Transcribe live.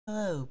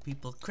Hello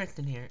people,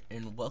 Kristen here,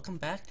 and welcome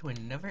back to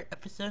another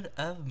episode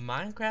of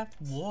Minecraft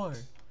War.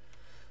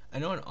 I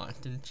know on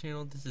Austin's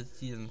channel this is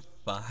season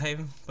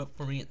 5, but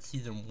for me it's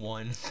season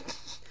 1.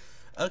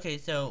 Okay,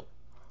 so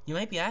you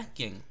might be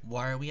asking,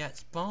 why are we at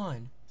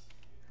spawn?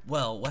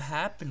 Well, what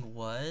happened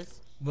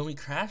was, when we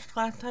crashed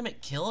last time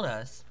it killed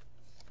us.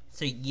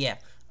 So yeah,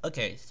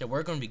 okay, so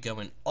we're going to be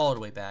going all the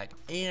way back,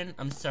 and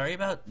I'm sorry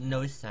about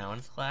no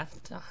sounds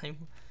last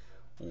time.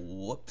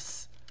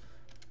 Whoops.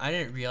 I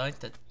didn't realize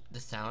that the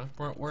sounds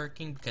weren't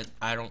working because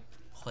I don't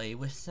play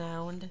with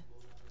sound.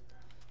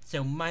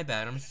 So my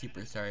bad, I'm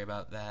super sorry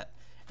about that.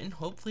 And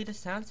hopefully the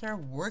sounds are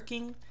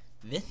working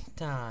this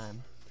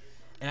time.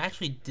 And I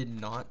actually did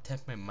not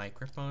test my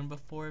microphone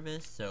before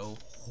this, so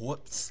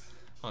whoops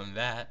on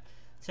that.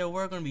 So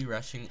we're going to be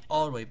rushing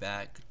all the way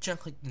back,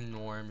 just like the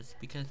norms,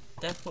 because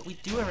that's what we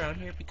do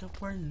around here, because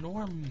we're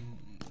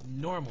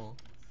normal.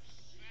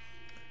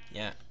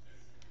 Yeah.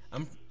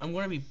 I'm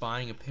going to be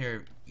buying a pair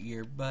of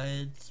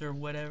earbuds or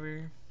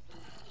whatever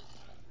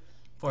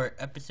for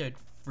episode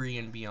 3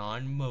 and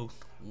beyond, most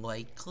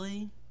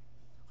likely.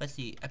 Let's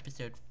see,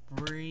 episode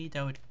 3,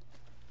 that would...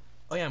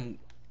 Oh yeah,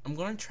 I'm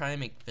going to try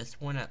and make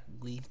this one at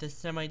least a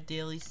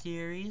semi-daily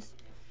series,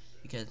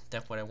 because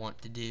that's what I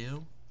want to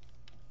do.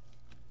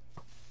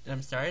 And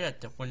I'm sorry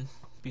that this one's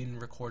being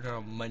recorded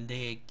on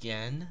Monday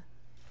again,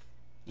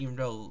 even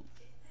though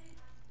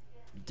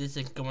this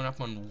is going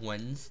up on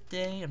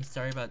Wednesday. I'm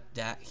sorry about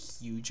that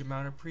huge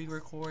amount of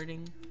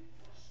pre-recording.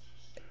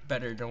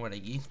 Better than what I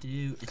used to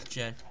do. It's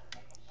just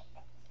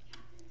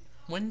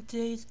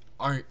Wednesdays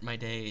aren't my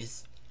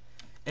days.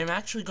 And I'm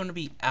actually going to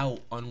be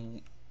out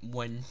on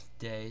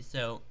Wednesday,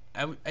 so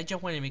I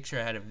just wanted to make sure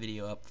I had a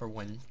video up for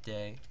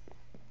Wednesday.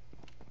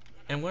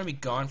 And I'm going to be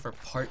gone for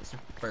parts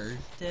of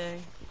Thursday.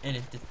 And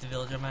if this the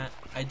village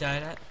I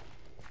died at?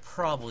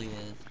 Probably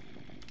is.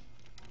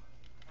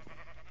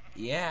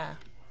 Yeah.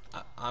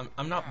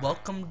 I'm not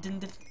welcomed in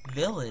this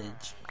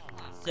village.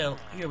 So,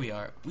 here we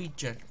are. We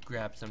just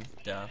grabbed some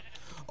stuff.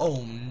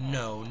 Oh,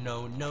 no,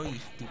 no, no, you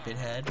stupid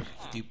head.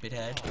 Stupid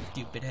head.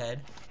 Stupid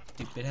head.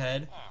 Stupid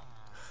head.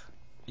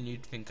 And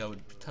you'd think I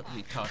would be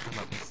talking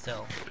about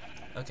myself.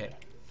 Okay.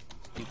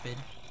 Stupid.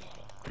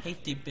 Hey,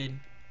 stupid.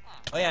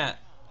 Oh, yeah.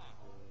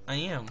 I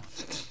am.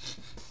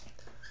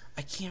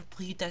 I can't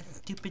believe that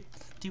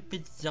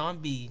stupid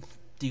zombie.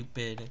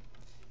 Stupid.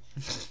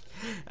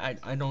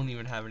 I don't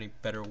even have any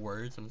better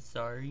words. I'm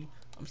sorry.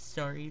 I'm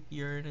sorry if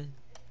you're in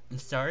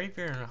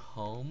a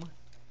home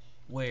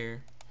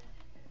where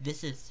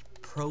this is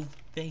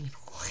profane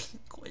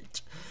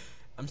language.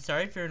 I'm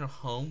sorry if you're in a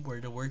home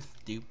where the word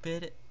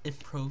stupid is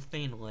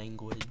profane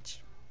language.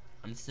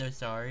 I'm so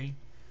sorry.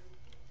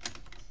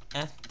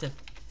 F to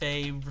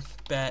Faye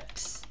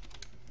respects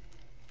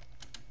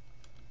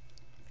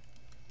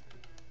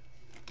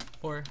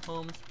for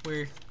homes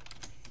where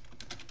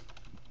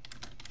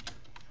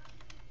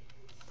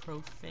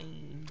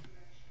profane.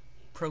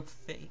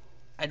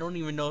 I don't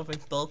even know if I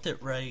spelled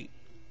it right.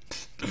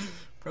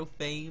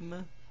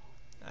 Profane.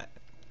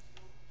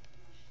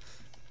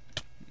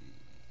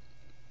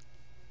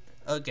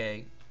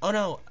 Okay. Oh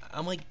no,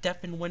 I'm like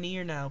deaf in one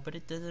ear now, but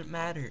it doesn't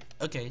matter.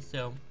 Okay,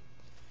 so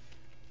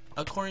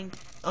oh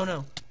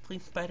no,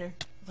 please spider,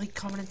 like,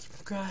 comment, and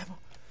subscribe.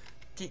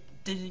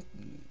 The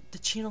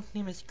channel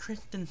name is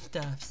Kristen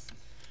Stuffs.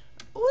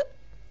 What?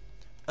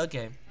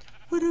 Okay.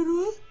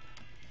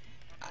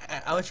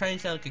 I was trying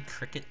to sound like a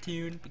cricket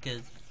tune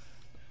because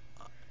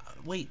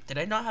wait, did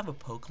I not have a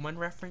Pokemon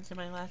reference in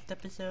my last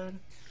episode?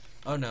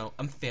 Oh no,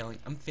 I'm failing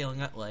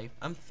at life.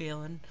 I'm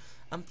failing,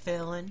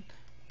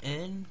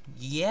 and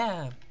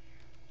yeah.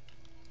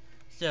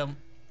 So,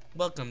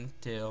 welcome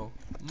to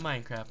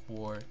Minecraft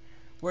War,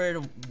 where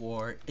the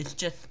war is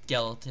just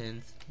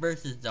skeletons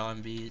versus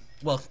zombies.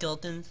 Well,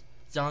 skeletons,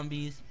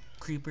 zombies,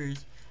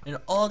 creepers, and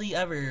all the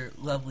other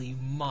lovely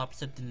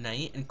mobs of the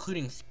night,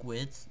 including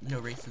squids.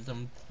 No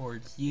racism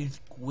towards you,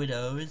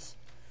 squiddos.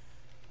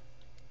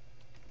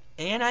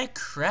 And I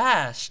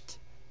crashed.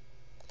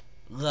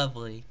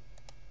 Lovely.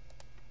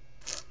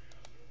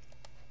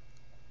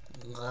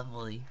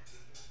 Lovely.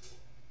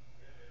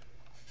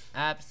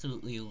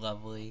 Absolutely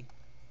lovely.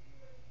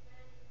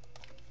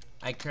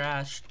 I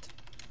crashed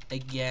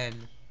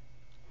again.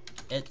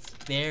 It's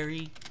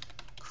very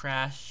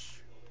crashing.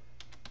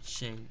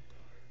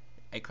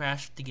 I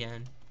crashed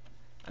again.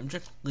 I'm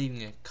just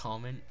leaving a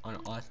comment on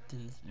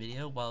Austin's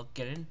video while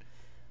getting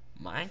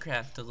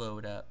Minecraft to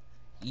load up.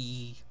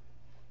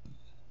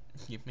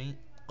 Excuse me.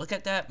 Look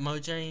at that,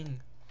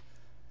 Mojang.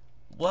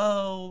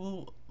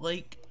 Whoa,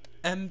 like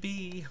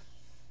MB.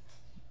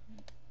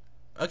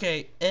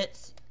 Okay,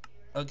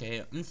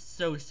 I'm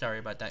so sorry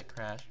about that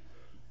crash.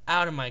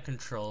 Out of my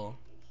control.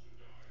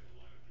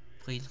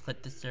 Please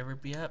let the server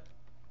be up.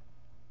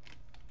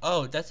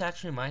 Oh, that's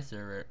actually my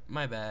server.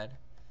 My bad.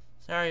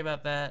 Sorry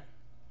about that.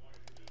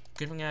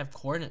 Good thing I have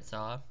coordinates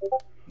off.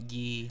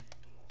 Yee.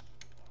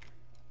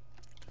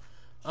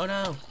 Oh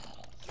no.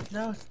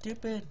 No,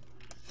 stupid.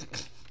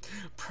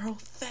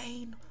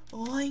 Profane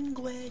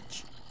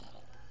language.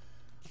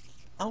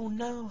 Oh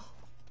no.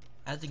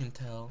 As you can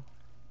tell,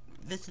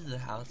 this is a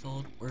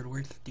household where the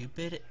word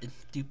stupid is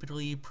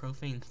stupidly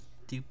profane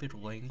stupid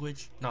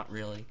language. Not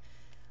really.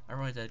 I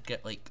realized I'd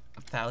get like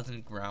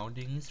 1,000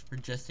 groundings for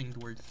just saying the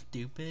word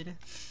stupid.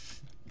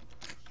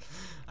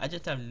 I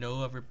just have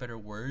no other better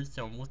words,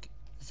 so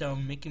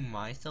I'm making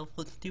myself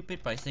look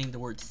stupid by saying the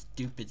word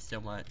stupid so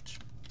much.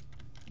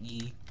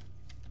 Yee.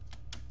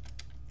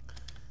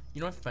 You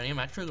know what's funny? I'm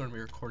actually going to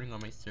be recording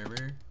on my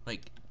server,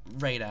 like,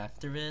 right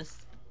after this.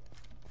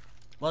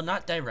 Well,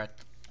 not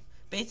direct.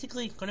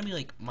 Basically, it's going to be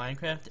like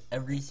Minecraft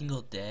every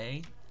single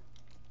day.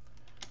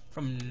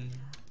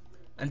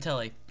 Until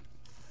like,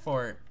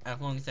 for as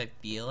long as I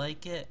feel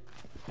like it.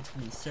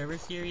 Between server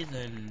series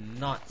and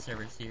not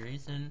server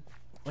series. And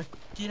let's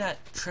do that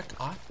trick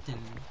often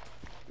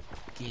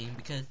game,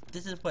 because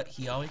this is what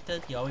he always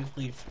does. He always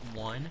leaves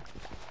one,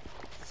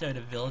 so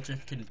the villagers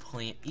can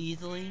plant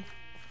easily.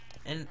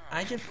 And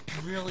I just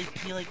really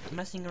feel like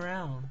messing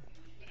around.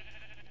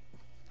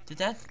 Did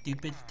that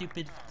stupid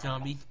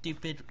zombie,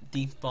 stupid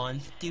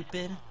despawn,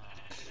 stupid?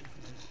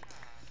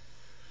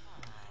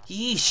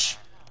 Yeesh!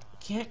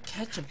 Can't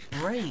catch a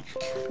break.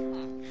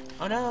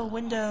 Oh no,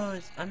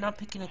 Windows! I'm not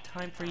picking a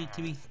time for you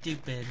to be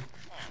stupid.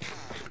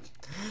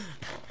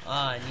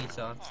 I need to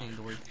stop saying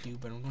the word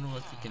stupid. I'm gonna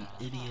look like an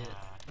idiot.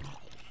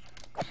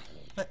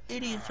 But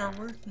idiots are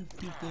worse than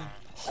stupid.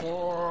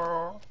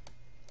 Oh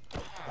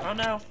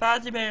no,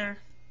 Fozzie Bear!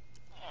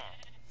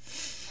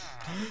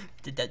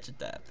 Did that just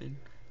happen?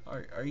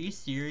 Are you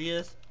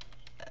serious?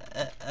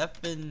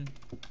 Effing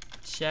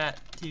chat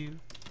to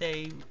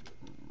say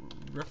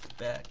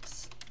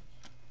respects.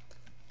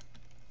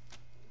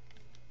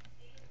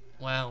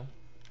 Wow.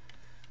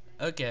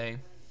 Okay.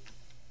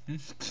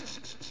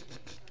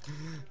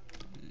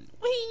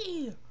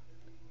 Whee!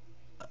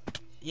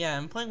 Yeah,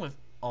 I'm playing with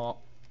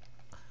all.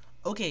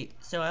 Okay,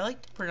 so I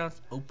like to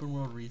pronounce open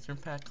world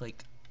research pack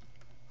like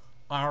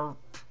ARP,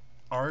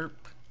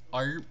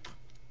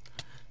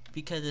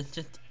 because it's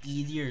just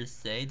easier to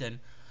say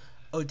than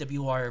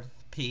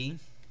OWRP.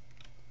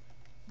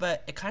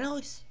 But it kind of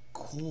looks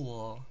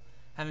cool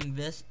having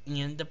this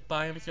and the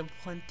Biomes of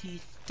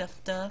Plenty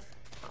stuff.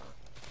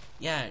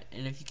 Yeah,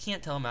 and if you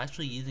can't tell, I'm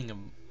actually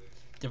using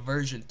the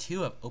version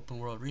 2 of Open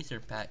World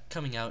Research Pack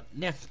coming out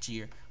next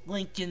year.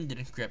 Link in the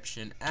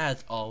description,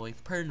 as always,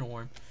 per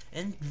norm.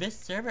 And this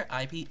server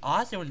IP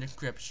also in the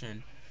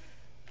description.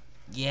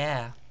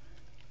 Yeah.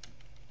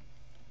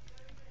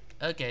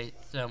 Okay,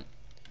 so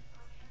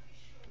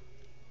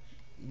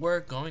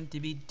we're going to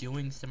be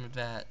doing some of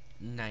that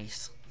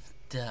nice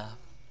stuff.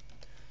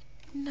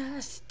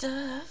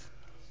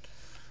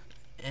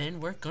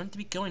 And we're going to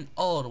be going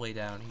all the way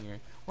down here.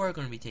 We're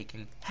going to be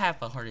taking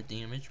half a heart of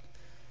damage,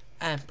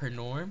 as per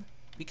norm,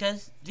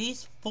 because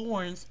these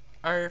thorns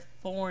are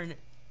thorn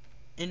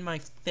in my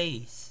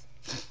face.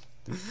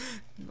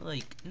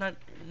 Like, not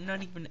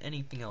even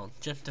anything else,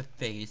 just a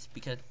face,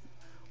 because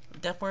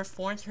that's where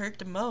thorns hurt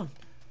the most,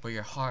 where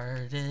your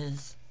heart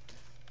is.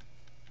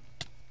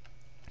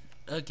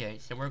 Okay,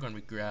 so we're going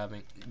to be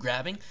grabbing?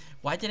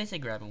 Why did I say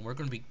grabbing? We're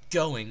going to be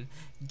going,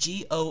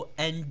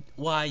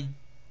 G-O-N-Y,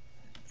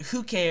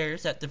 who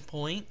cares at the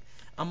point?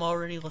 I'm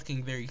already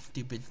looking very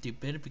stupid,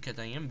 because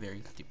I am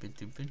very stupid,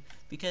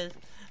 because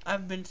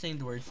I've been saying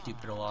the word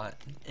stupid a lot,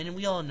 and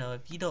we all know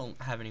if you don't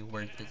have any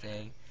words to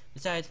say,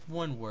 besides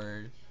one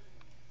word,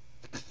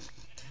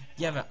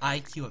 you have an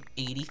IQ of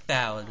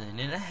 80,000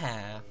 and a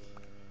half,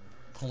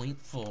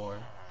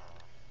 0.4,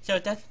 so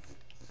that's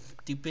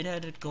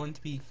stupid-headed going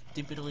to be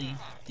stupidly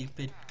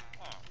stupid.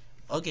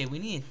 Okay, we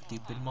need a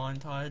stupid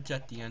montage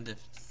at the end of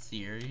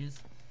series,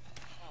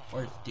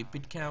 or a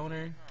stupid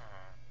counter.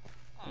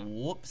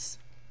 Whoops.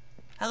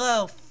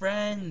 Hello,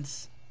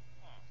 friends.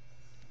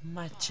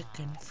 My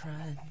chicken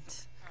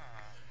friends.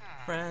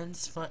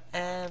 Friends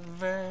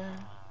forever.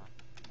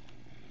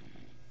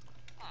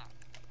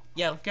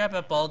 Yeah, grab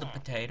up all the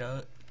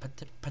potatoes.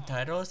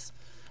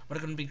 We're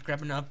gonna be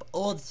grabbing up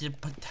all the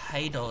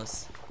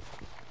potatoes.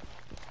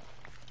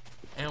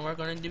 And we're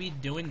going to be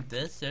doing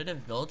this so the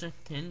villagers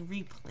can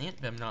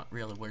replant them. Not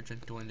really, we're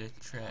just doing the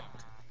trick.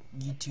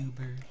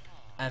 YouTuber.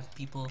 I have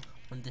people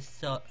on the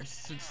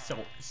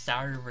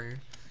server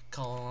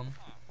call them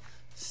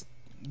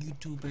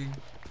YouTuber.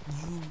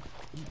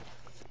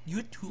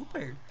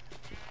 YouTuber.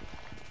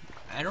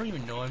 I don't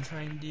even know what I'm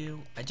trying to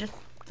do. I just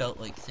felt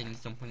like saying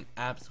something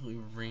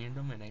absolutely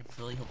random, and I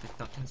really hope it's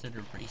not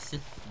considered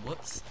racist.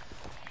 Whoops.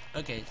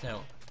 Okay,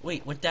 so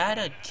wait, was that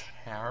a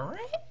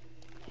carrot?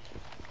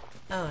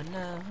 Oh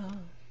no.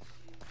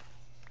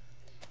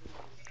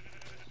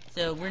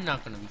 So we're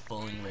not gonna be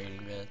fully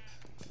rating this.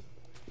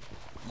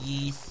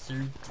 Ye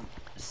served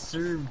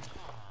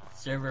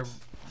server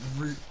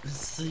read.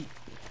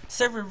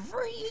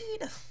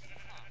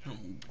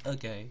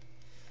 Okay.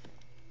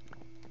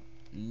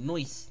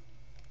 Nice.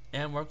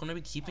 And we're gonna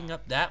be keeping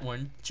up that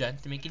one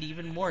just to make it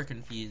even more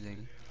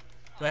confusing.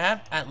 So I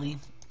have at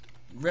least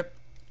rip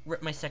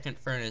my second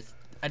furnace.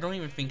 I don't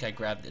even think I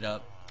grabbed it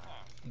up.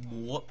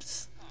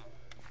 Whoops.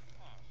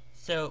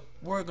 So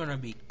we're gonna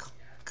be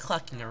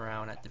clucking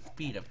around at the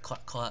speed of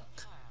cluck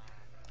cluck.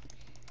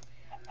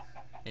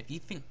 If you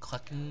think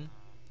clucking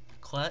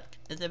cluck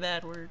is a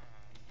bad word,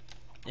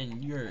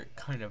 then you're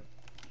kind of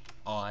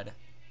odd.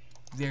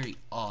 Very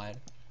odd.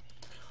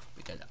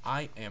 Because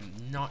I am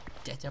not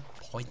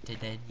disappointed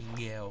in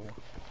you.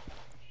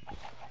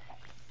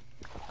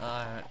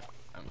 I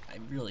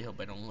really hope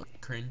I don't look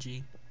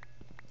cringy.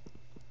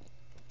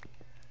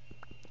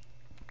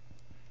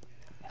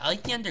 I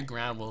like the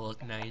underground will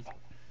look nice.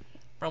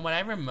 From what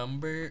I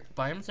remember,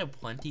 Biomes of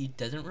Plenty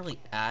doesn't really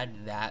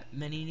add that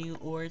many new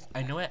ores.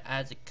 I know it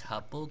adds a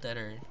couple that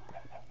are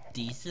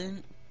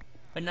decent,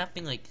 but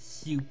nothing like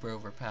super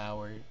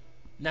overpowered.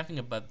 Nothing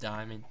above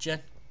diamond,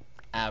 just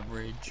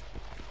average,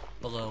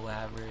 below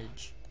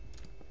average,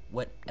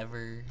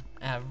 whatever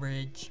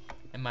average.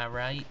 Am I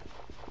right?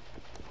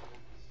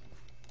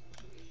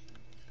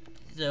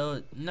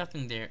 So,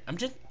 nothing there. I'm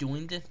just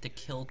doing this to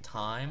kill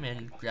time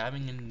and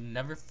grabbing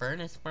another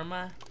furnace for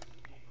my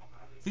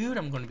food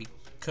I'm gonna be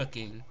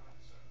cooking.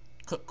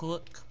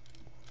 Cook.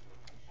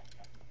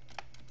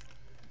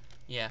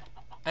 Yeah,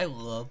 I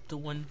love the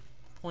 1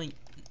 point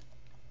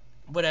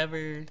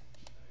whatever.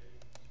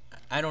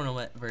 I don't know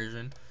what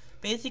version.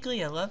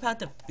 Basically, I love how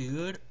the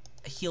food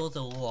heals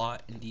a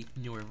lot in these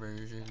newer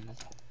versions.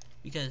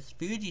 Because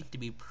food used to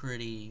be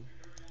pretty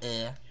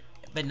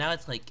but now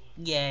it's like,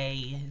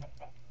 yay.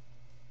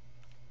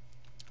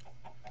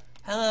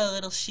 Hello,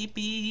 little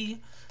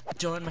sheepy.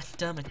 Join my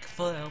stomach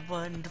for a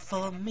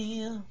wonderful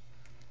meal.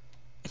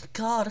 It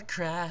called a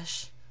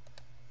crash.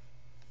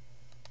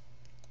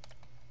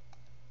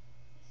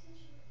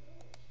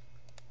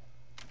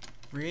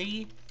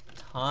 Three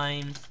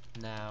times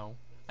now.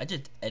 I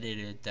just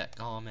edited that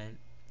comment.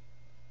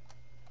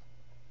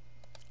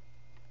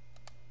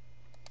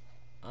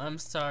 I'm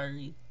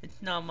sorry.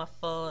 It's not my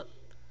fault.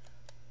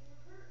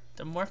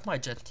 The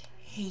Morphmod just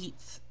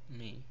hates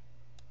me.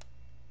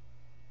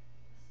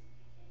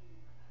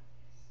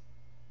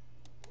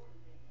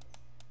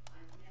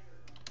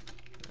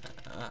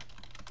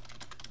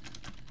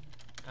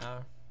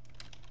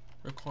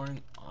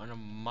 Recording on a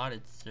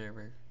modded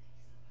server.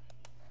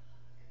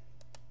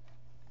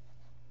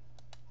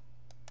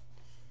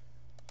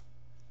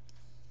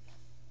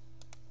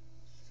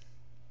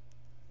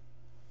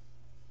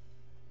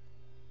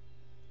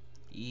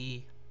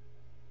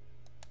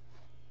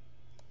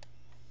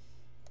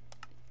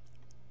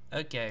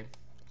 Okay,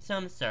 so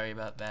I'm sorry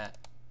about that.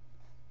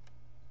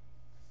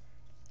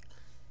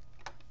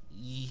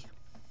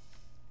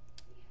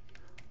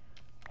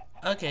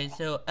 Okay,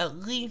 so at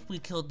least we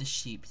killed the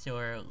sheep, so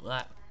our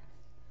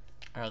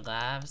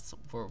lives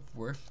were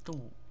worth the.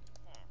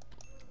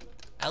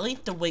 At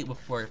least the wait was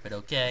worth it,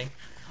 okay?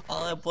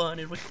 All I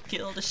wanted was to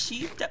kill the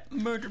sheep that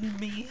murdered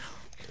me.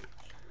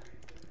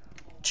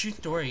 True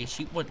story,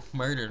 sheep would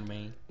murdered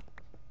me.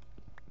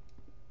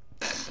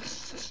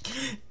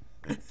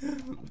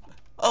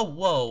 Oh,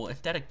 whoa, is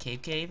that a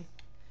cave?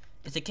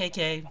 It's a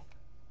cave.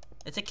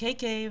 It's a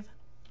cave.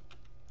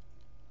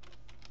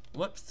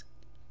 Whoops.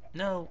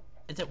 No,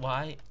 is it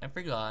Y? I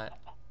forgot.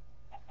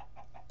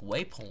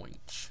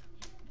 Waypoint.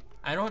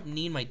 I don't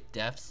need my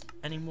deaths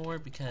anymore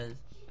because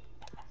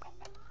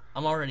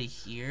I'm already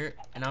here,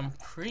 and I'm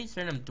pretty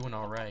certain I'm doing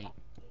alright.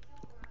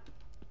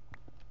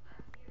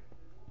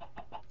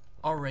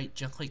 Alright,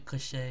 junk like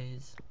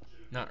cliches.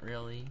 Not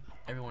really.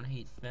 Everyone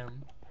hates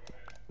them.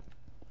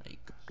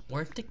 Like,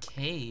 where's the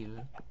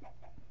cave?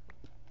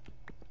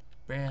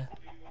 Bruh,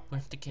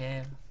 where's the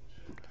cave?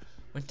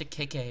 Where's the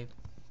cave?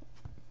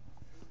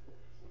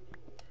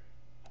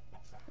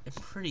 It's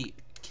pretty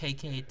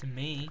KK to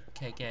me,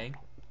 KK.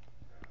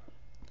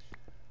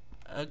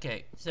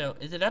 Okay, so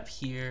is it up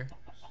here?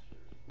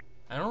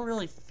 I don't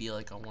really feel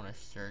like I want to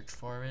search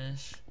for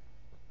this.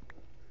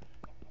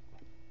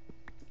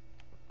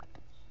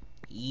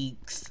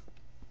 Eeks.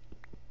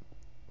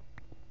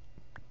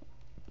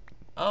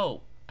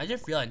 Oh, I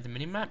just realized the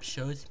minimap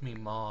shows me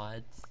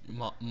mods.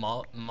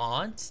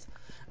 Mods?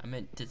 I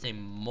meant to say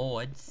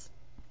mods.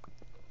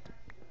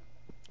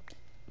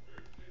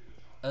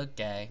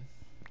 Okay.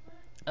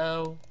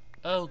 Oh,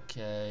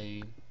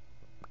 okay.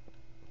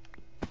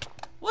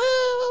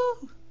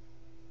 Woo!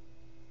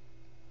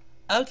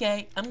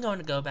 Okay, I'm going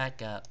to go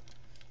back up.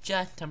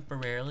 Just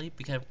temporarily,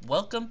 because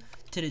welcome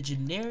to the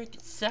generic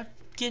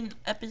second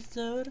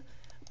episode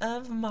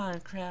of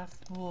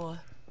Minecraft War.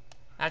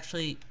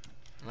 Actually,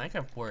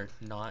 Minecraft War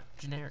is not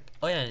generic.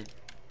 Oh yeah,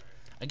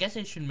 I guess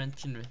I should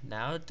mention it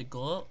now. The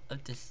goal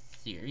of this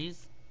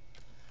series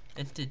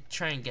is to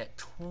try and get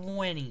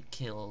 20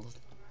 kills.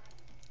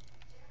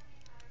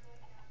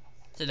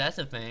 So that's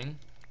a thing.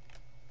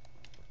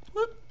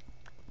 Whoop.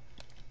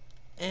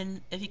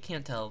 And if you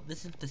can't tell,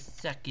 this is the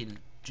second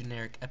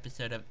generic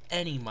episode of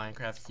any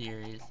Minecraft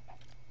series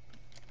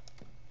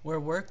where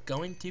we're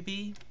going to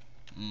be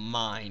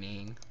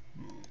mining.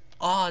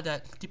 Oh,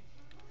 that.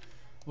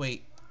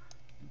 Wait.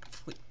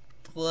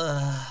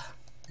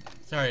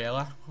 Sorry, I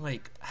lost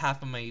like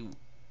half of my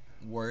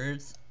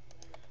words,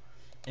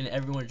 and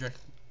everyone just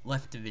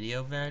left the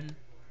video then.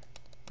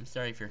 I'm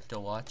sorry if you're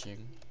still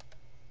watching.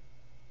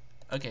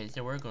 Okay,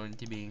 so we're going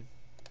to be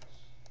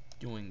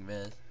doing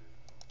this,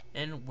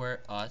 and we're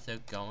also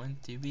going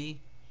to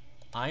be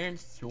iron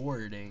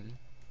sorting.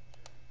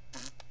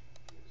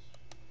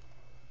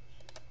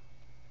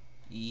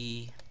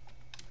 You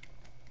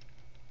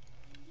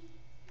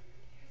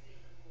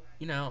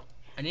know,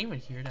 I didn't even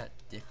hear that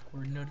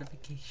Discord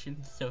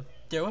notification, so if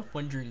they were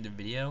wondering the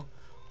video,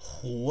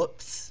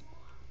 whoops.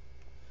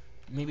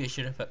 Maybe I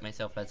should have put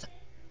myself as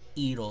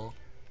Edel.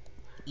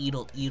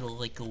 Edel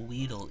like a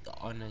weedle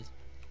on a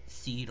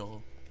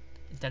seedle.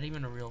 Is that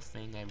even a real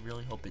thing? I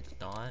really hope it's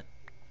not.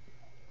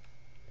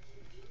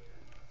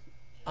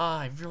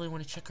 I really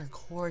want to check our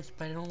chords,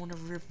 but I don't want to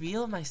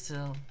reveal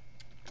myself.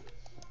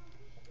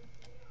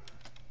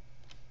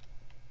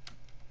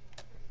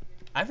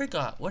 I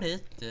forgot. What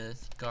is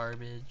this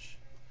garbage?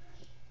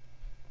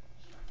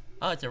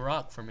 Oh, it's a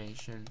rock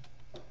formation.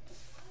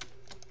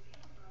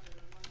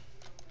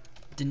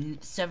 The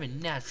 7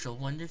 natural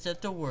wonders of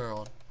the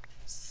world.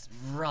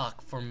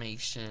 Rock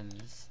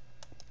formations.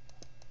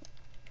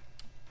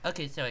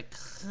 Okay, so I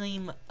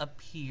climb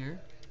up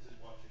here.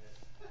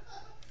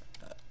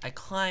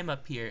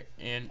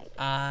 And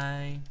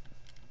I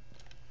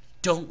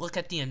don't look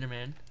at the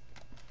Enderman.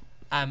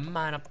 I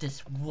mine up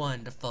this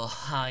wonderful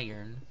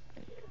iron.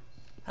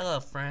 Hello,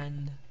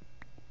 friend.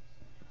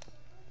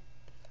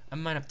 I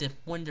mine up this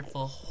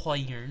wonderful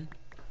iron.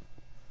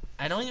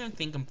 I don't even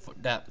think I'm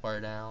that far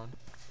down.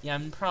 Yeah,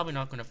 I'm probably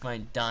not gonna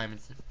find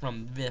diamonds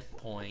from this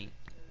point.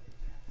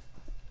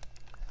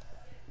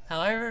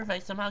 However, if I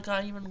somehow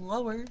got even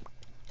lower,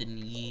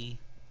 then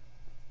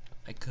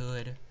I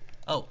could.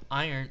 Oh,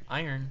 iron.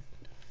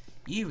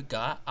 You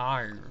got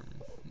iron.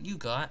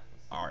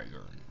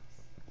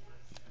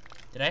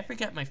 Did I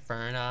forget my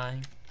fern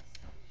eye?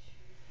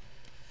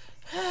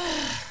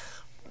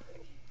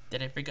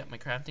 Did I forget my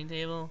crafting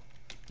table?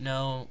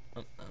 No.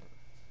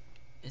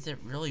 Is it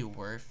really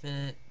worth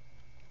it?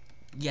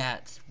 Yeah,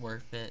 it's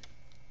worth it.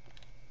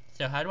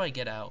 So how do I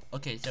get out?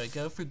 Okay, so I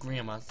go through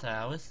Grandma's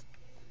house.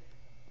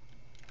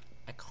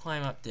 I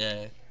climb up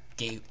the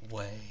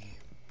gateway.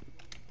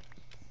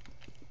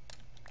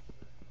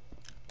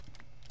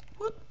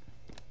 Whoop.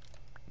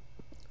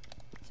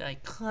 So I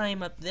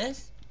climb up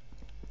this.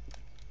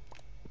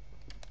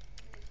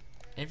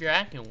 And if you're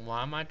asking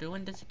why am I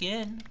doing this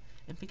again,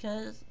 it's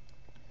because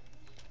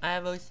I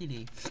have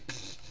OCD.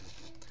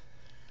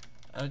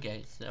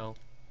 Okay, so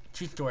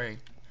true story.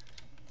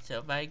 So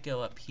if I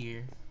go up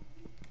here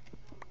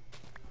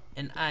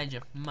and I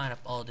just mine up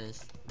all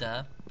this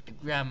stuff, I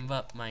grab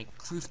up my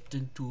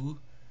crafting tool,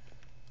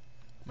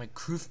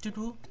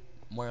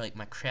 more like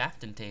my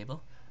crafting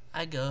table.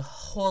 I go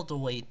all the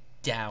way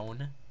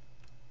down.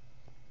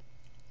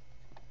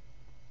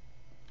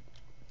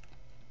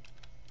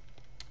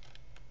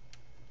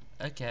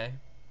 Okay.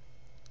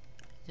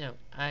 So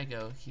I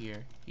go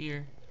here,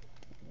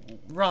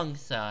 wrong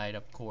side,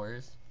 of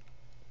course.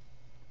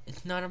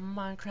 It's not a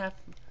Minecraft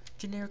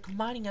generic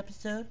mining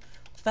episode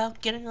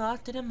without getting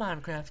lost in a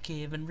Minecraft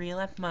cave in real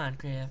life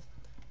Minecraft.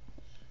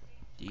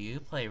 Do you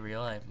play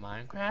real life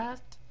Minecraft?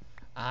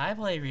 I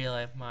play real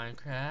life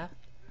Minecraft.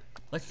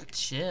 Let's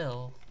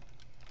chill.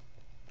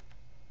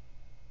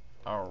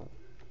 Oh.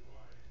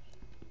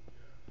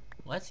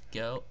 Let's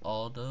go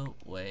all the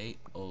way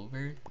over.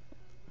 You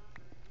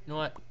know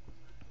what?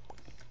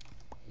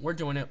 We're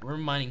doing it. We're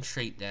mining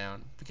straight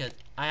down because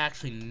I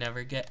actually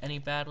never get any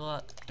bad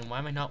luck. And why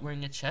am I not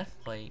wearing a chest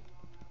plate?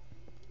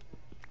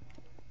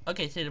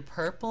 Okay, so the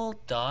purple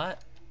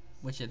dot,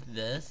 which is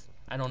this,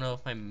 I don't know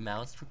if my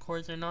mouse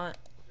records or not,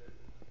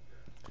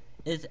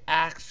 is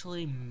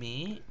actually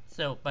me.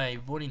 So by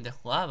avoiding the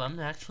lava, I'm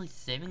actually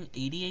saving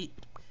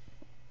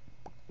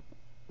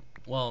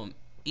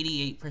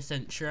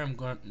 88% sure I'm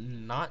going to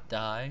not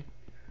die.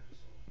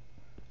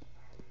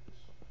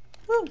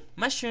 Woo!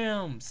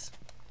 Mushrooms!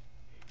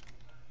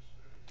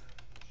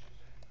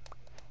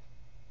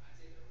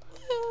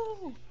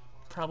 Woo!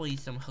 Probably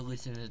some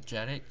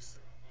hallucinogenics.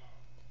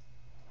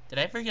 Did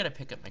I forget to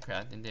pick up my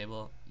crafting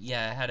table?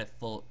 Yeah, I had a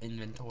full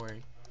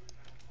inventory.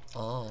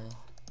 Oh.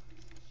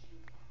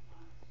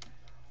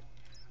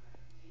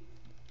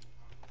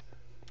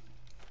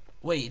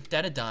 Wait, is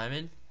that a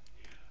diamond?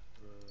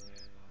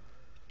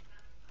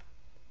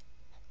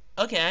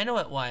 Okay, I know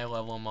what Y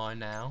level I'm on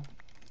now.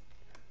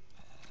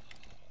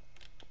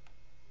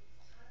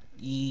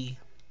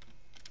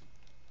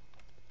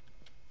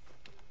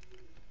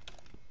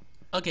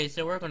 Okay,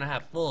 so we're gonna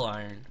have full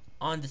iron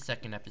on the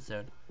second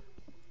episode.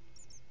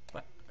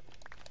 But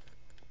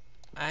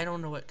I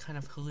don't know what kind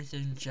of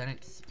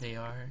hallucinogenics they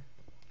are.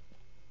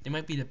 They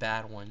might be the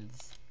bad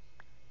ones.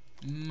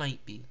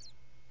 Might be.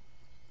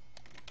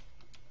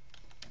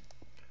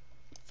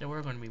 So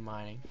we're gonna be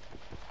mining.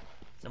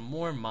 Some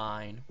more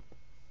mine.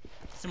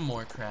 Some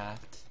more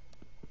craft.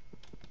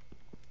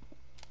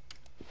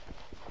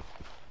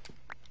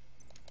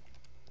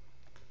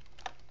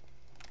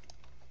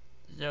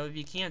 So if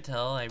you can't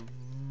tell,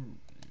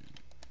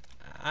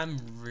 I'm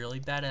really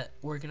bad at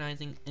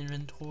organizing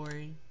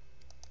inventory.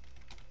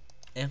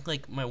 And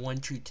like my one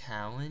true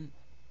talent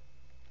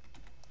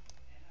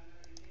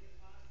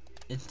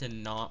is to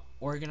not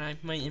organize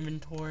my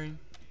inventory.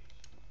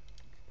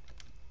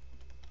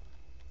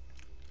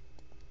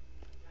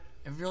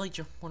 I really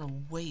just want to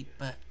wait,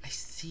 but I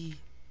see.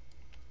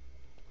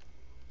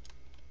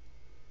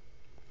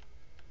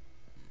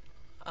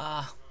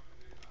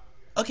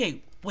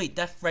 Okay, wait,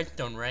 that's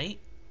redstone, right?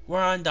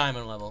 We're on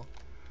diamond level.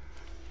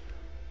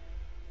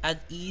 As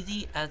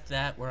easy as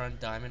that, we're on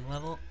diamond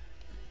level.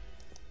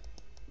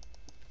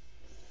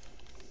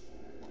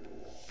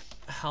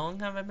 How long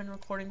have I been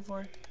recording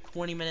for?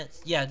 20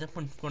 minutes? Yeah, this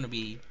one's gonna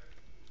be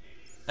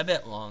a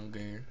bit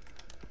longer.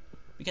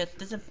 Because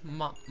this is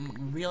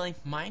real life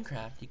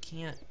Minecraft. You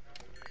can't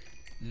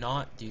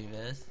not do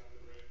this.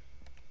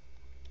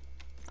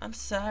 I'm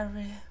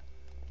sorry.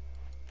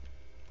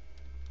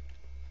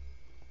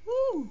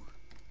 Woo!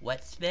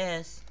 What's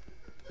this?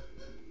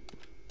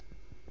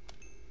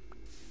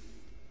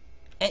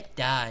 It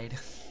died.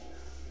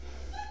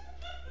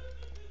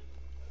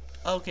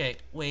 Okay,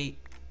 wait.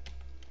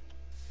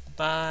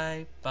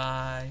 Bye,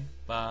 bye,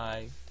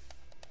 bye.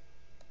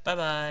 Bye,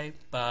 bye,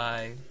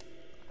 bye.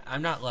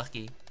 I'm not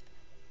lucky.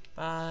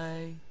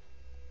 Bye.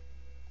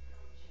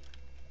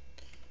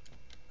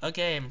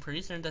 Okay, I'm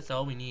pretty certain that's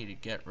all we need to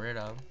get rid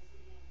of.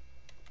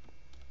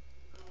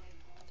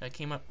 That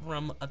came up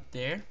from up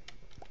there.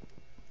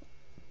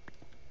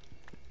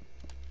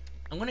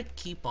 I'm gonna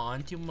keep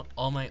on to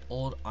all my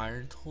old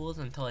iron tools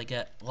until I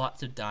get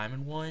lots of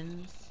diamond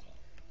ones.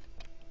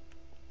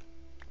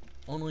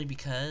 Only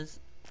because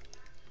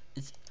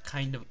it's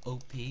kind of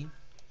OP.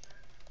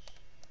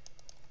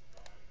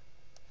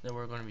 So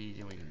we're going to be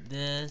doing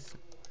this.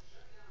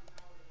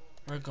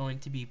 We're going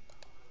to be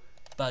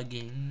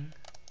bugging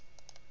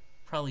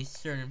probably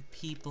certain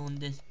people in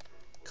this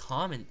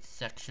comment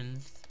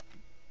sections.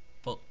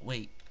 But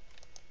wait,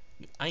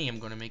 I am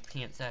going to make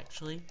pants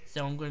actually.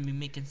 So I'm going to be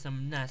making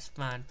some nice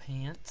fine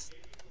pants.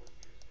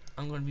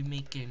 I'm going to be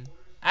making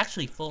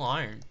actually full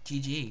iron.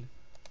 GG.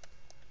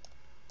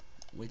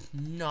 Was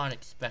not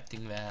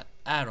expecting that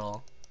at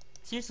all.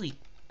 Seriously,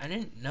 I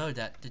didn't know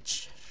that the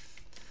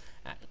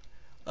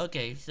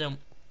okay, so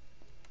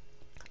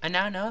I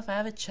now know if I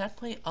have a chest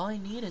plate, all I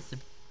need is a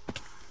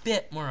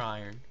bit more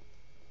iron.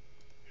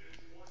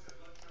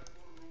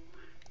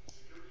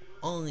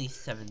 Only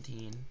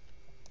 17,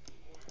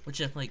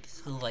 which is like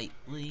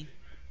slightly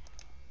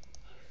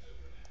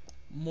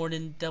more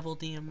than double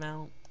the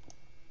amount.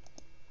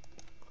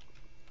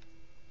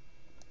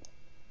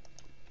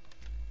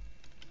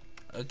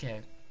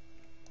 Okay.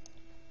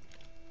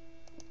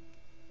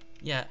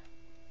 Yeah,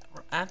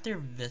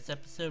 after this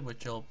episode,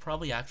 which will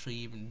probably actually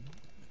even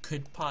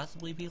could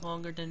possibly be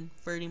longer than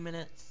 30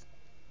 minutes,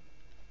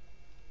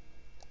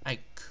 I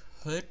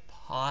could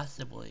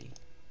possibly,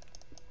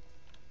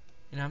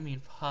 and I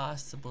mean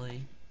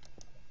possibly,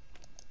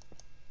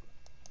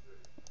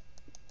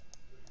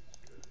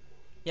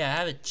 yeah, I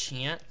have a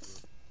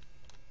chance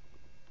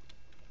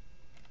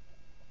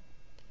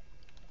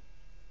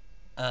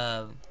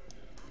of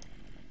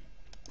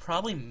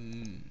probably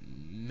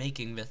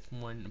making this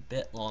one a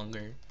bit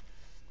longer.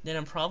 Then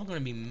I'm probably going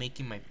to be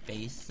making my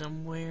base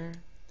somewhere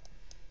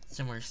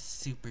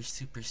super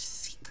secret.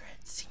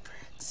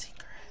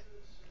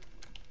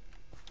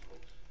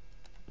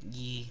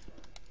 Yeah.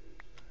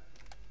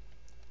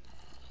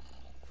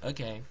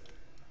 Okay.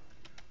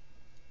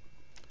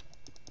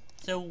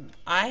 So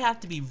I have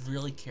to be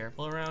really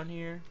careful around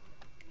here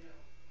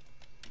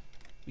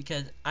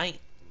because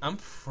I'm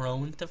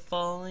prone to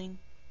falling.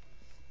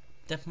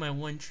 That's my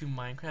one true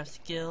Minecraft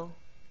skill.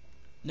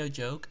 No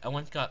joke. I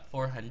once got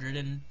 400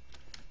 and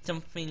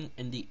something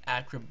in the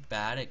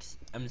acrobatics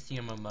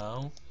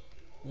MCMMO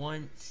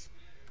once.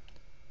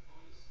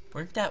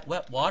 Where's that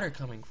wet water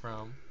coming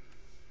from?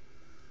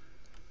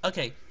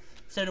 Okay,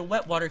 so the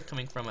wet water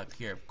coming from up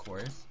here, of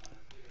course.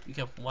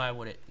 Because why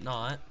would it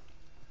not?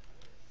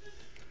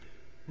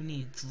 We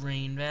need to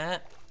drain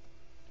that.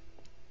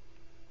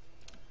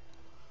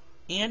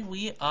 And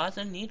we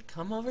also need to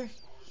come over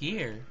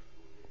here.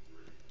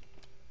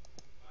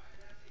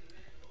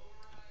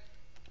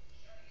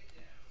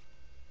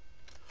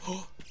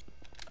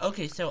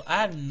 Okay, so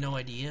I have no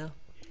idea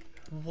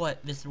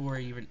what this ore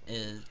even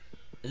is.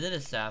 Is it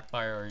a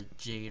sapphire or a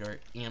jade or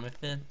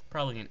amethyst?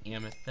 Probably an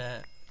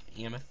amethyst.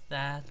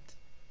 Amethyst?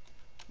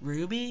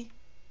 Ruby?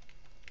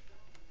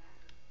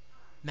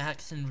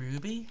 Max and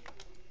Ruby?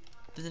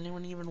 Does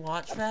anyone even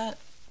watch that?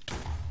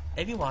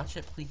 If you watch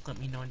it, please let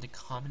me know in the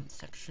comment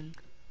section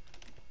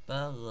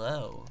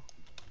below.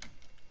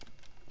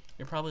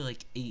 You're probably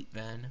like 8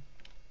 then.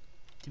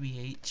 To be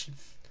H.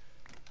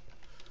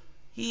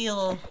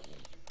 Heal!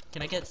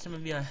 Can I get some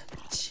of your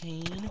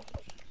chain?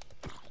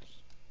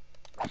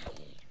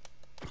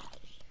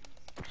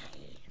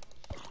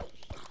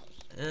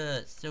 Ugh,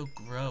 it's so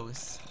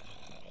gross.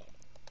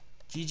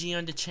 GG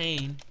on the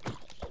chain.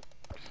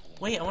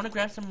 Wait, I want to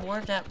grab some more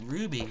of that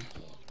ruby.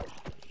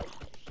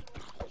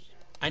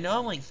 I know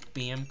I'm like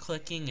spam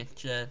clicking, it's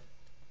just...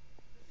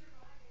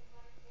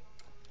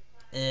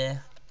 I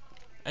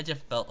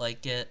just felt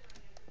like it.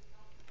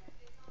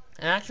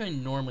 I'm actually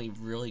normally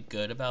really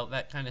good about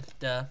that kind of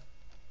stuff.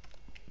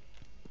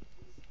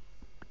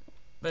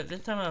 But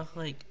this time I was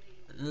like,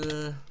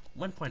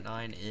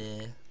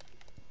 1.9,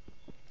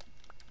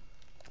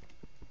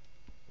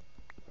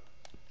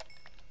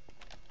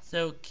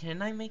 So,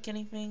 can I make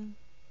anything?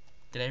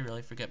 Did I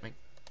really forget my...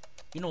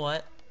 You know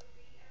what?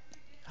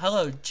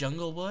 Hello,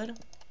 Junglewood.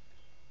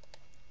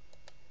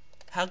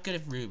 How good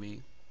is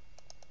Ruby?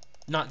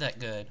 Not that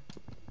good.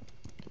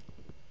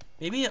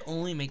 Maybe it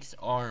only makes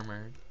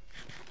armor.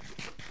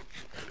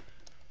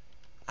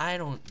 I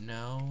don't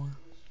know.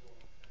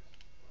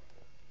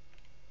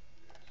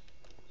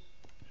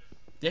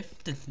 This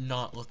does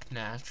not look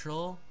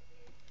natural,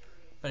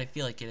 but I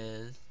feel like it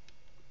is.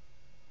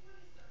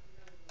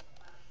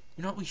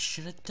 You know what we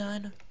should have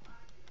done?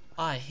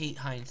 Oh, I hate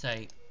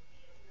hindsight.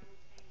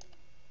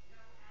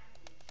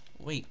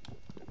 Wait,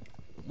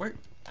 where?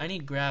 I need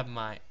to grab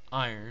my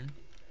iron.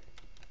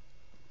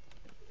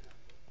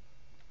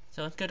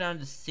 So let's go down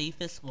to the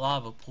safest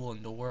lava pool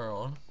in the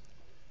world.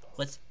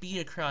 Let's speed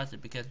across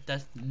it because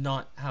that's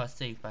not how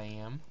safe I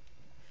am.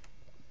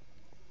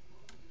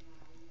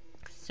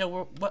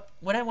 So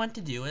what I want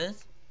to do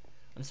is,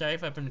 I'm sorry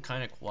if I've been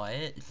kind of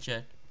quiet. It's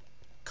just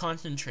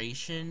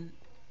concentration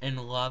and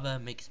lava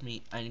makes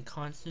me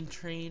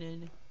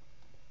unconcentrated,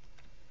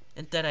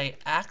 and that I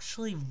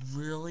actually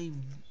really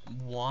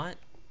want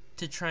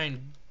to try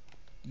and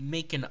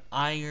make an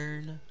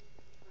iron.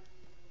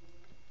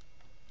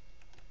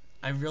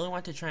 I really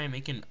want to try and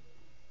make an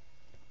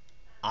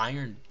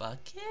iron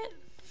bucket?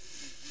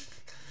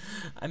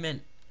 I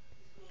meant,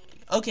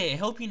 okay, I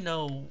hope you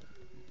know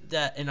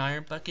that an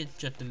iron bucket is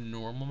just a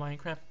normal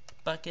Minecraft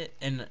bucket.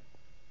 And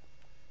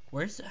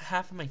where's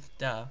half of my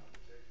stuff?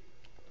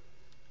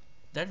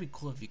 That'd be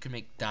cool if you could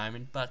make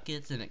diamond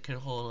buckets and it could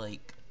hold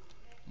like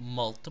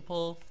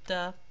multiple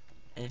stuff.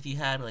 And if you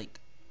had like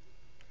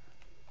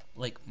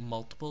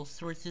multiple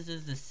sources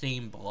of the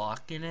same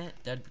block in it,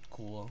 that'd be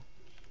cool.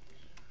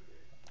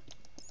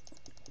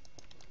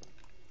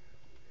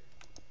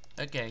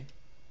 Okay.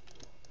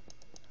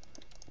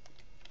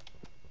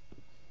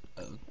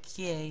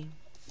 Okay.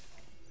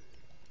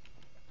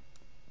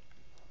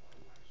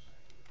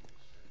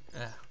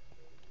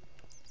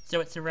 So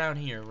it's around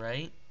here,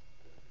 right?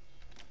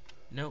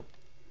 Nope.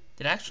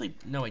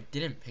 No, I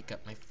didn't pick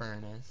up my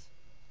furnace.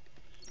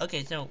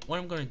 Okay, so what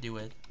I'm going to do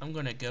is, I'm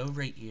going to go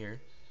right here.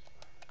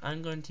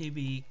 I'm going to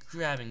be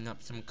grabbing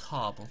up some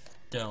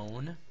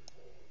cobblestone.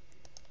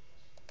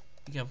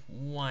 Because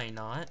why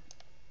not?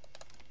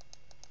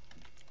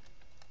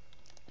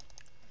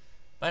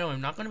 By the way,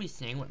 I'm not going to be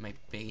saying what my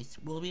base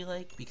will be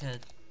like, because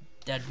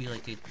that'd be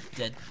like a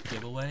dead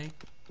giveaway.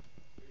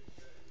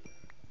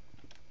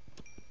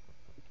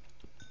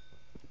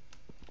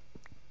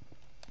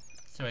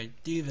 So I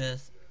do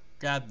this,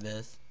 grab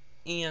this,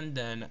 and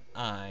then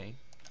I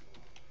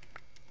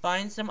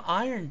find some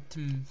iron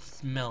to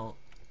smelt.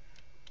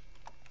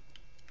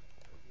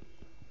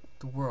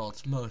 The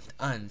world's most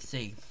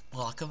unsafe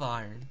block of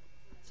iron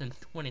since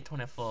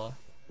 2024.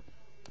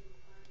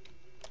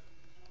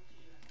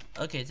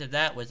 Okay, so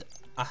that was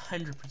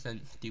 100%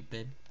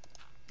 stupid.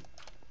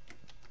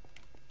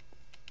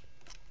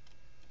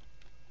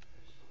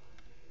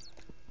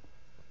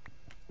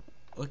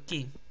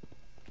 Okay.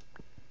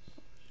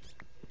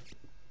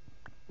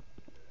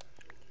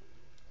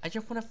 I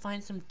just want to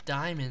find some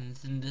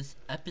diamonds in this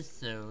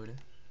episode.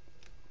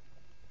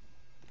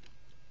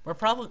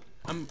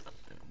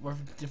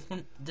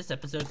 This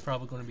episode's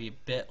probably going to be a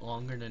bit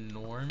longer than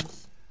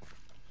norms.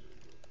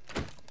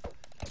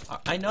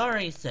 I know I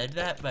already said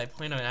that, but I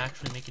plan on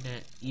actually making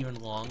it even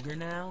longer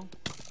now.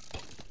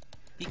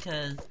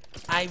 Because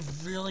I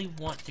really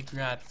want to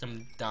grab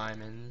some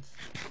diamonds.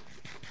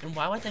 And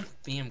why was I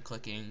spam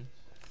clicking?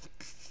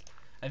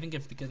 I think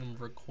it's because I'm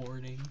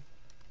recording.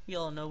 We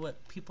all know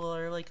what people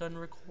are like on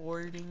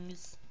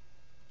recordings.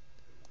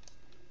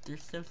 They're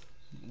so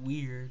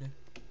weird.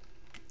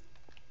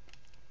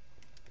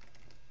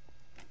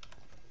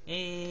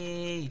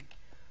 Hey!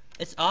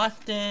 It's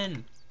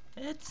Austin!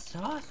 It's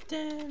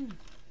Austin!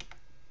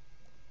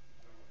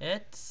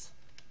 It's...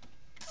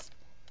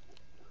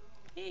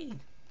 Hey!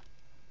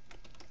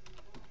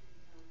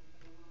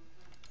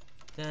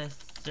 The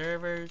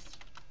servers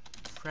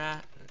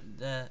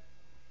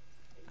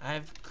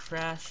I've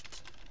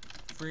crashed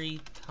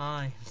 3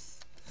 times.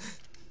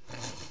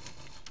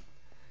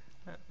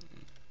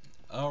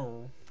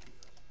 Oh.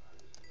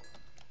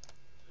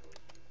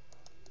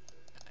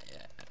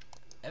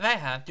 If I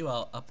have to,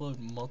 I'll upload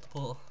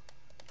multiple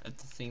of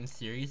the same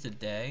series a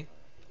day.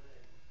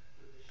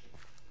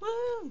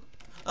 Woo!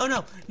 Oh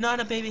no, not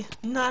a baby,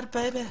 not a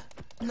baby,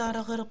 not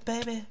a little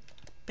baby,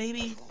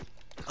 baby.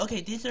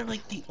 Okay, these are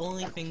like the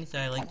only things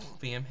I like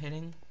spam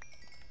hitting.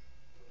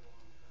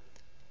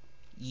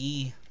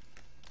 Yee.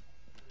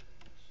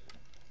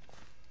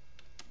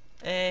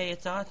 Hey,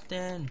 it's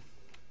Austin.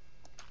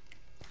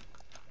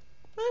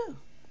 Woo!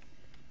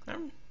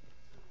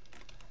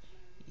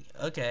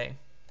 Okay.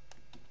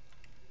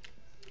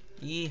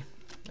 Yee.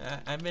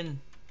 I've been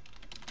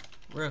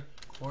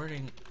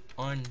recording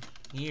on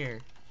here.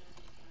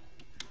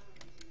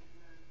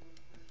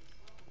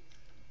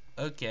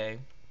 Okay.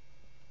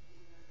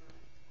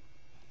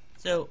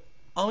 So,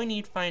 all we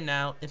need to find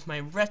out is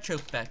my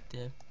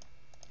retrospective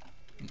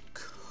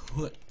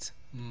cooked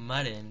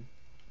mutton.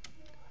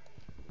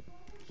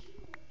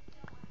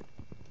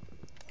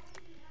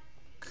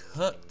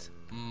 cooked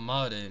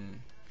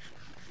mutton.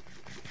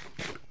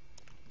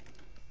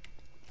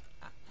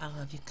 I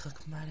love you,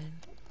 cooked mutton.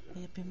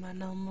 Will you be my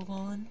number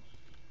one?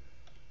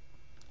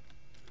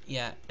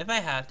 Yeah, if I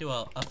have to,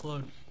 I'll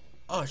upload.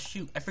 Oh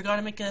shoot, I forgot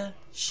to make a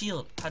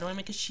shield. How do I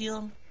make a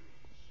shield?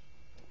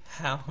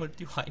 How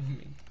do I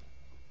make...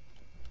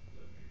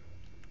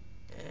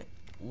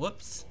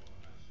 Whoops.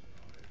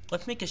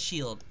 Let's make a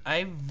shield.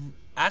 I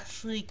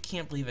actually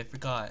can't believe I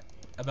forgot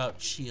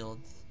about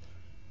shields.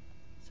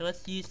 So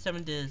let's use some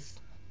of this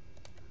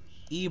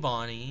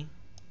ebony.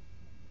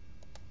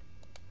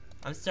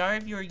 I'm sorry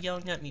if you were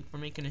yelling at me for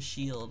making a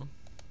shield.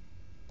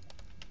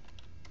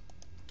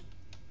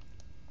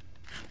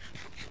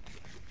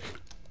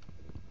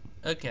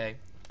 Okay.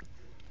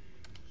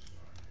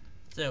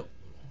 So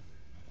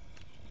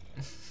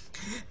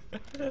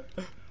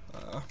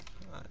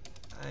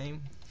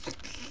I'm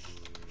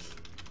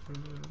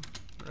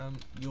from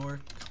your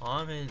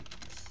comment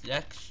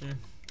section.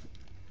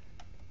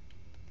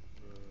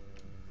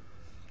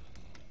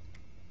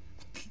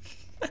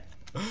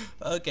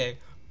 Okay.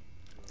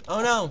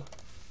 Oh no.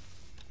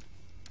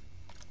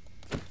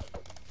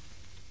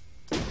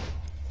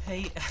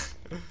 Hey.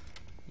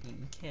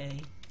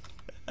 Okay.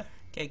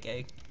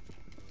 Okay.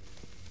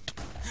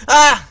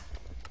 Ah!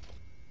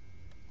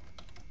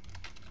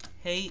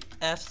 Hey,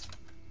 F.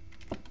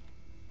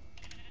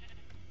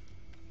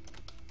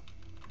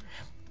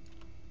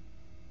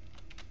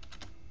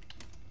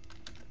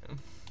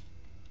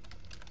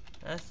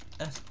 Press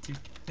F to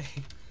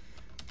pay.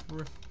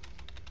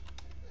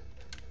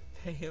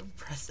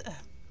 Press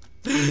F.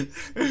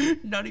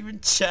 Not even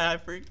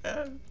chat for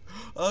F.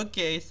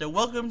 Okay, so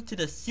welcome to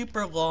the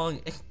super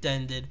long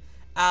extended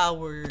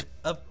hour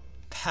of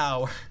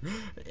power.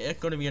 It's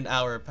gonna be an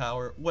hour of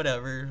power,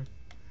 whatever.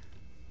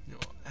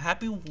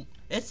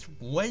 It's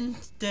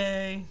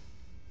Wednesday.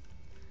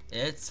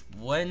 It's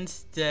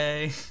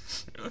Wednesday.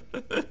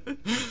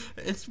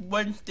 It's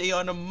Wednesday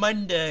on a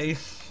Monday.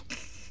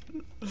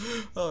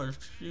 Oh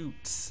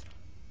shoot.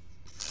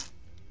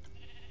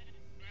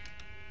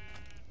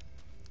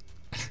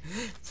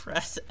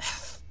 Press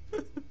F.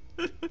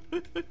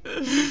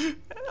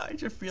 I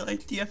just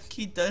realized the F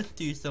key does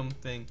do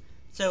something.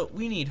 So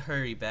we need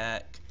hurry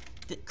back.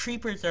 The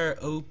creepers are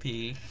OP.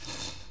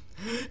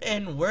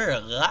 And we're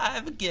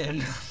alive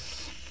again.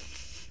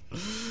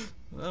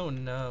 Oh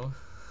no.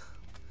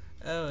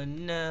 Oh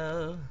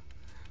no.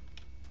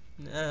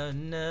 Oh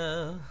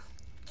no.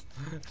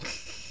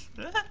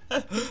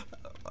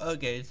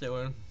 Okay,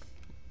 so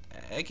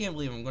I can't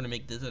believe I'm gonna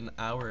make this an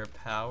hour of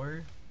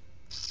power.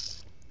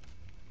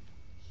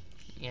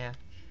 Yeah,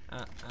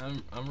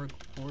 I'm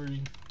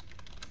recording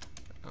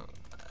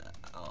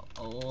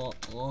a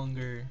lot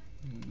longer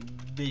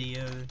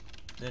video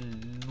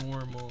than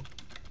normal,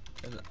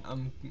 and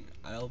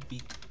I'll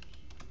be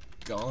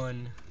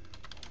gone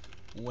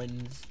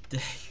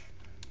Wednesday.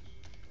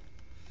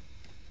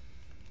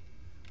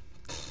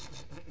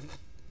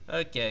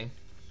 Okay.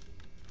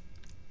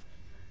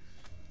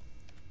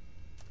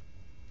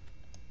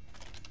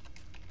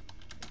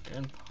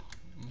 And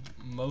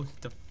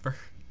most of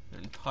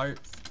and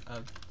parts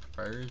of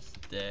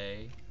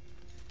Thursday.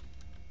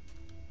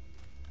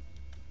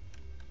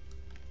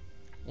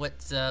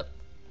 What's up?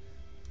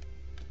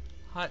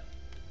 Hot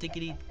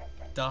diggity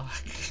dog.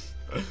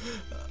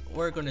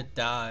 We're gonna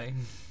die.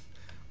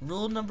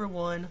 Rule number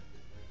 1,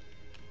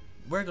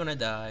 we're gonna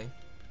die.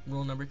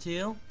 Rule number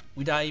 2,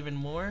 we die even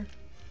more.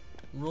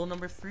 Rule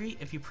number 3,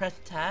 if you press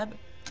tab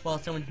while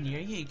someone's near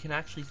you, you can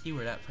actually see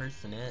where that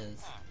person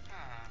is.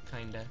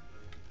 Kinda.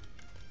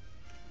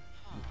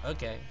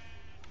 Okay.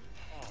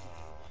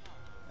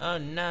 Oh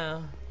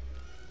no.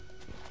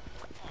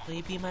 Will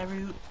you be my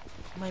root?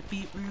 My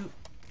beetroot?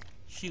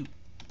 Shoot.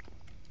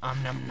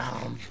 Nom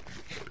nom.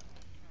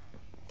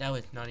 That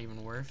was not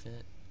even worth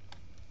it.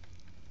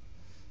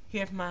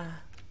 Here's my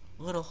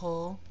little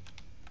hole.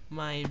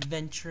 My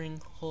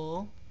venturing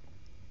hole.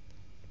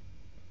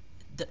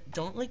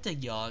 Don't like the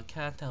yaw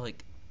cat that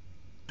like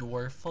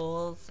dwarf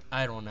holes?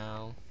 I don't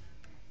know.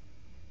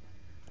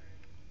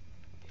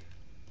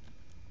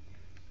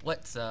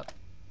 What's up?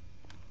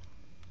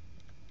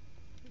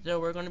 So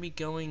we're gonna be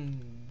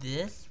going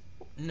this?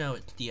 No,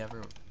 it's the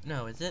other.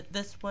 No, is it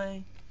this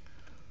way?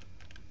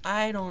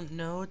 I don't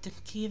know. The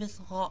cave is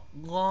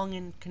long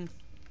and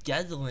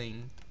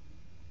confusing.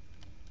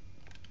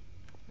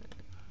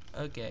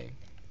 Okay.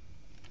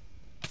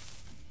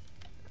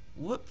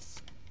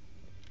 Whoops.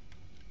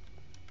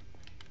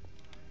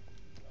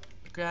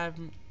 Grab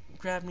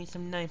me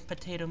some nice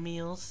potato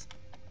meals.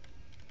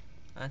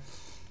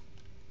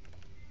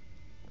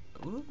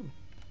 Ooh.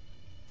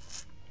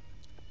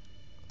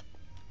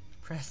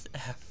 Press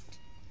F.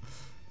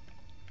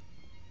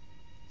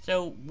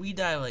 So we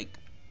die like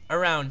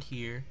around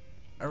here,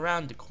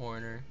 around the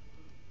corner.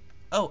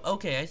 Oh,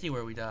 okay, I see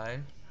where we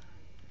died.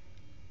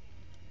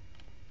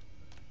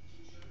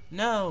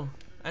 No,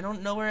 I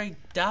don't know where I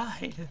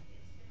died.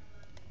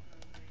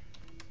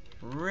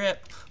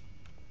 RIP.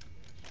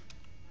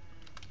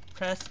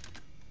 Press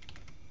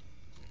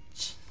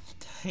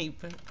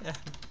type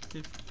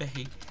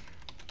activate.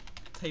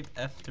 type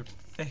F to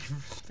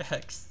favorite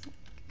facts.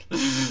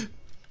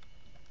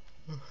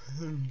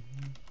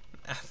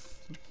 F.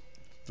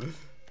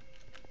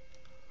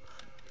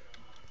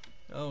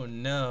 Oh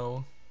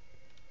no.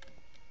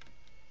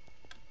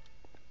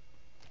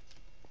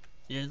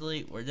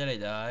 Seriously, where did I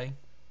die?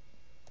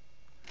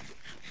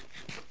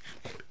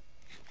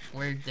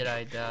 Where did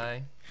I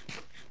die?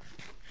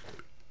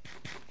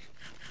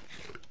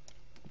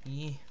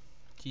 Yeah,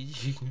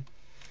 GG.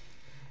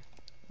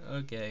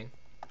 Okay,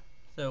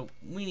 so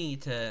we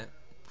need to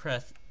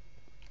press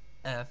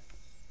F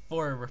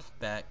for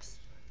respects.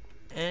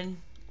 And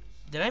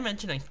did I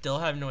mention I still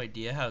have no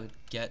idea how to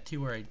get to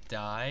where I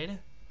died?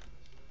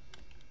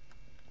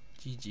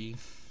 GG.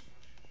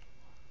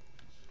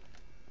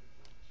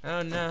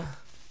 Oh no.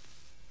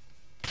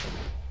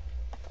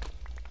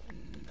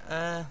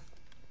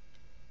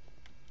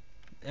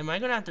 Am I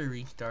gonna have to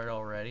restart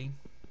already?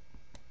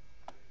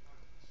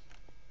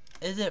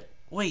 Is it?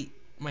 Wait,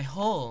 my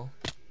hole.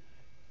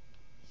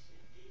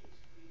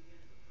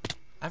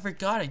 I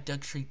forgot I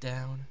dug straight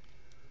down.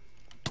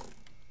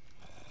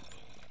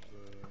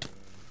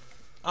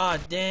 Aw,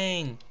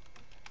 dang.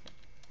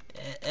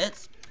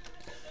 It's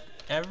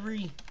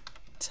every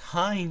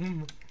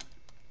time.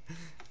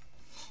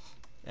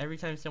 Every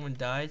time someone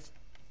dies,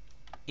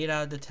 8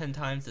 out of the 10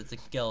 times it's a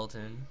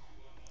skeleton.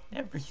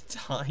 Every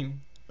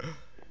time.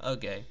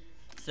 Okay,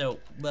 so,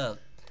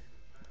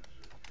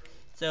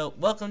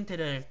 welcome to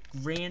the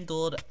grand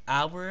old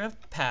hour of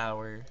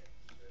power.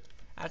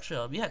 Actually,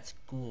 I'll be at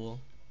school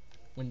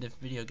when this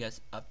video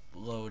gets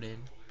uploaded.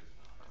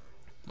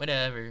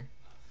 Whatever.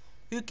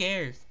 Who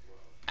cares?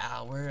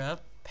 Hour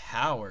of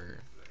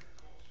power.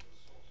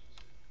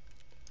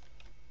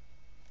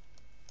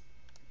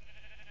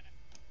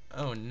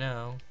 Oh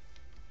no.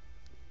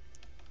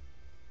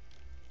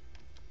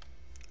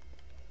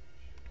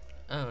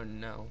 Oh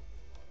no.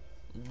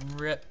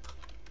 RIP.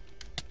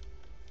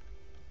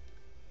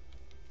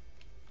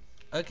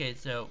 Okay,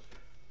 so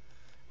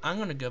I'm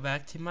gonna go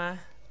back to my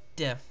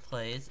death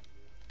plays.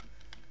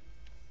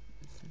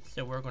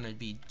 So we're gonna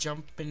be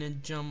jumping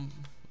and jump,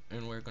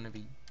 and we're gonna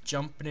be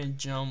jumping and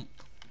jump,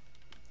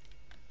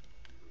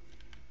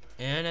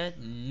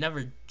 and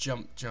never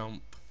jump.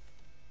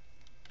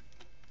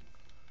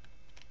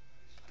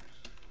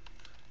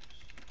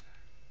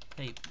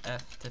 Type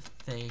F to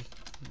say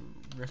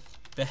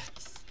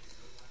respects.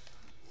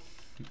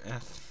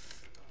 F.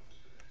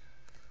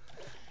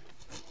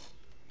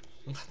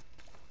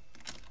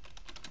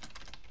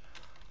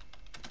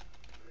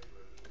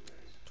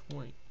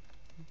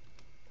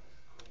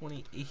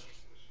 28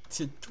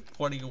 to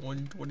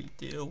 21,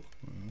 22.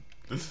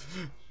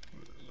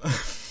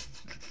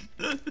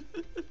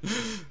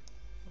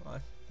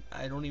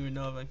 I don't even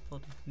know if I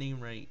spelled his name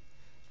right.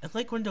 It's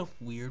like one of those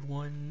weird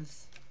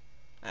ones.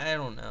 I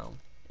don't know.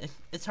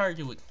 It's hard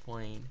to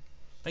explain.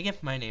 I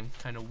guess my name's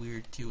kind of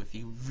weird too if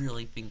you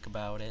really think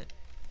about it.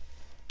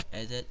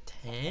 Is it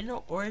 10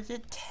 or is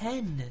it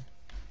 10?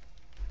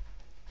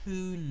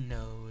 Who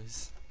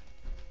knows?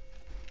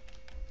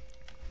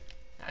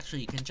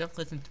 Actually, you can just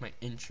listen to my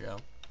intro.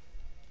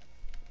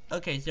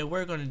 Okay, so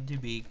we're going to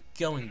be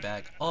going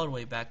back, all the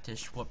way back to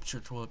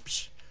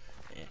Schwupsch.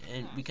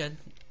 And because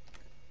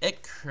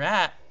it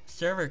crap,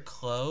 server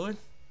closed.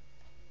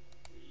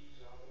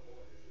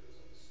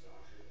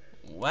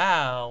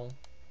 Wow.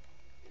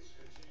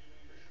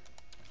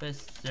 The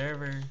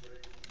server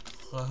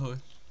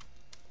closed.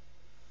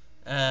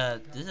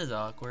 This is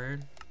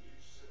awkward.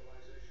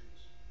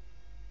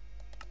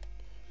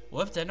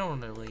 Whoops, I don't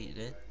want to delete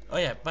it. Oh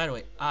yeah, by the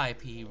way,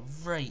 IP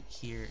right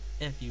here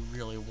if you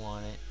really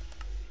want it.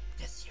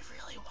 Because you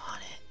really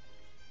want it.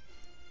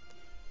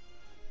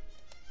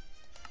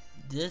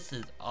 This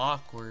is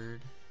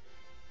awkward.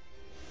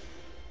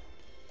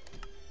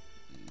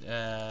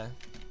 Am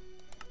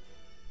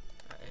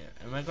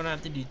I gonna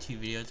have to do 2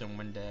 videos in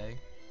one day?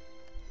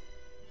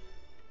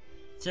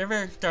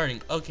 Server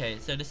starting. Okay,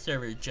 so the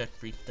server just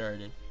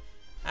restarted.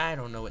 I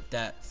don't know what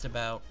that's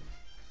about.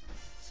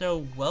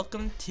 So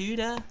welcome to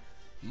the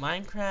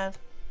Minecraft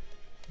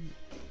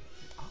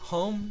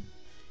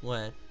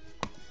Homelet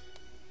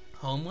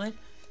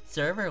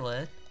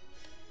serverlet.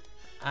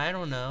 I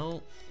don't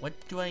know. What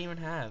do I even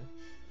have?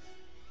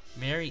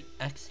 Mary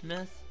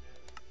Xmas?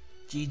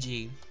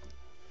 GG.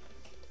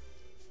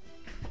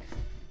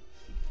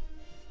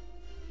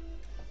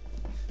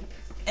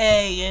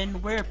 Hey,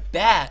 and we're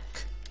back.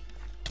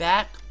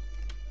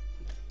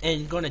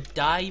 And gonna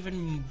die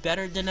even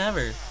better than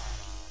ever.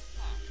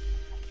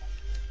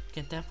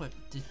 Get that what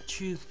the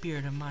true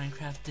spirit of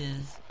Minecraft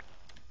is.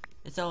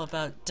 It's all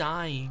about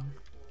dying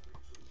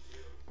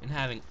and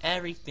having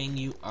everything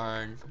you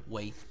earned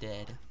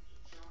wasted.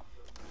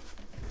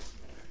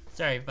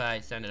 Sorry if I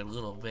sounded a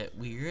little bit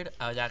weird.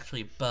 I was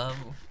actually above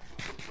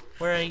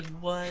where I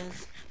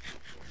was.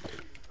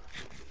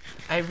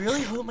 I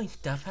really hope my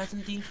stuff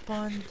hasn't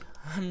despawned.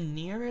 I'm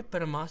near it,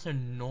 but I'm also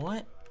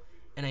not.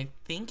 And I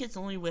think it's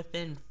only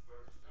within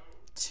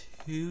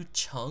 2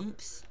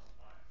 chunks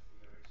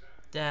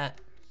that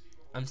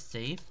I'm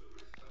safe.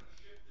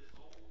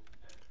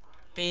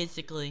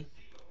 Basically,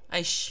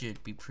 I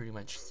should be pretty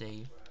much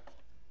safe.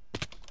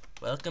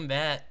 Welcome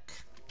back.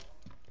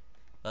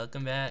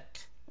 Welcome back.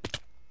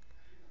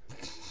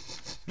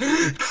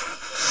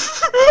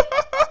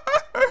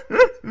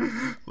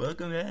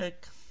 Welcome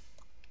back.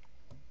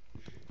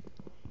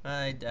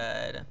 I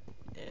died.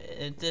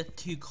 It's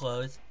too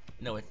close.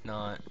 No, it's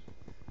not.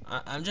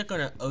 I'm just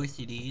gonna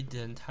OCD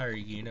the entire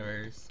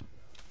universe.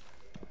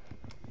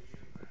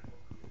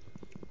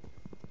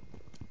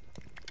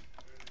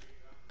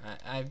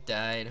 I've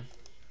died.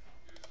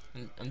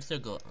 I'm still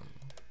glad.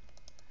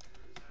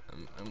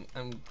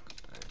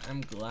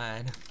 I'm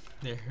glad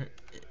there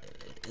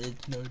is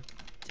no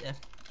death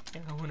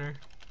counter.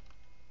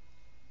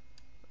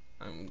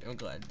 I'm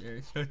glad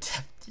there's no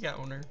death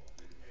counter.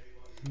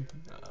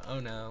 Oh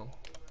no.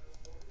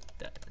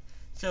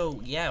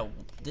 So yeah,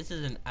 this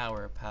is an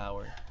hour of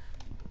power.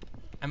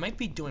 I might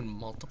be doing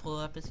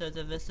multiple episodes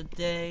of this a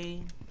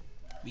day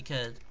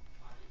because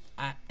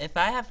if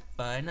I have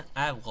fun,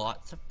 I have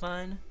lots of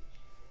fun,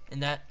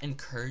 and that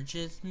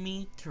encourages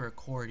me to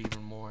record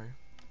even more.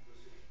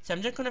 So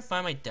I'm just gonna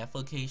find my death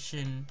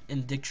location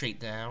and dig straight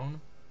down.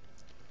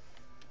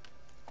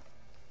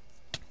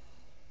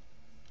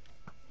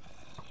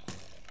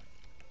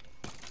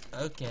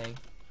 Okay.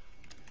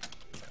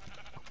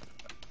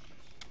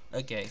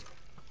 Okay.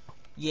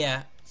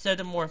 Yeah, so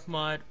the morph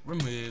mod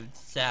removed,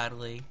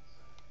 sadly.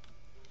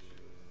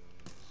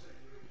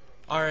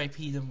 RIP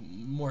the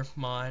morph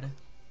mod.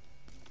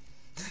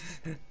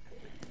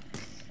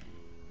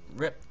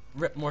 Rip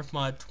morph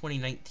mod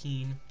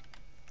 2019.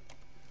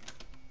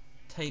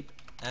 Type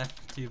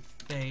F to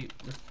pay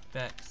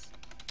respects.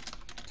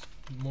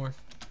 Morph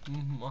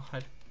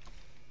mod.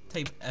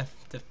 Type F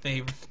to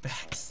pay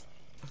respects.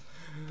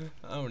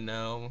 Oh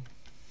no.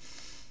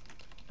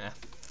 F.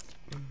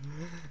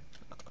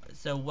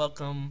 So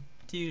welcome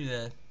to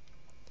the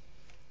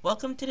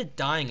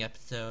dying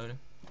episode.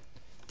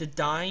 The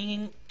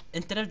dying,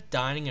 instead of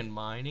dying and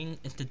mining,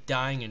 it's the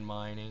dying and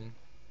mining.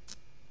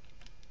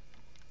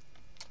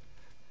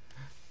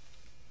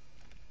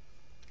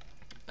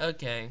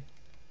 Okay.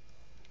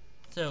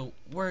 So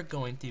we're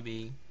going to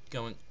be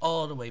going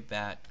all the way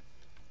back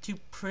to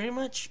pretty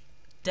much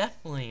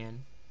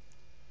Deathland.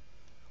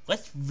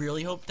 Let's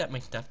really hope that my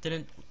stuff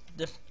didn't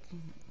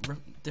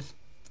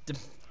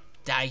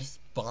die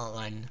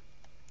spawn.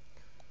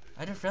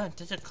 I just realized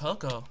this is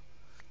Coco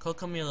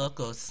Mi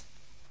Locos.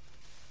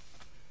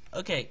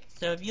 Okay,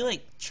 so if you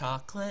like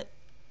chocolate,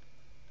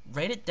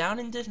 write it down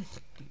in the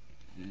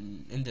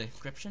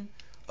description.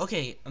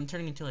 Okay, I'm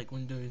turning into like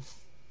one of those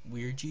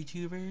weird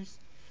YouTubers.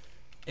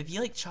 If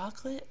you like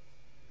chocolate,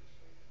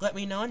 let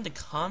me know in the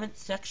comment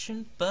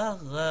section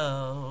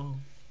below.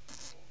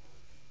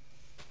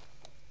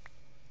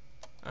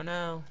 Oh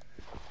no.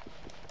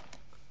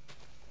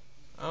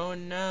 Oh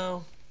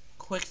no.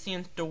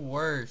 Quicksand's the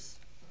worst.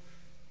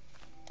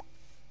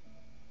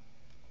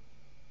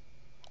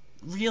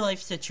 Real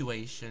life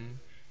situation.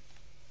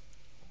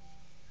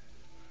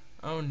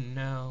 Oh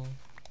no.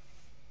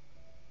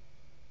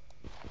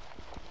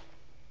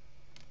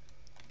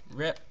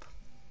 Rip.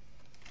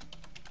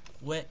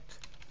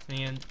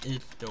 Quicksand is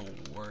the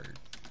word.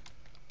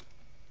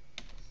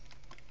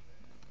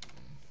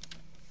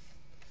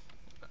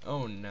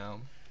 Oh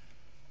no.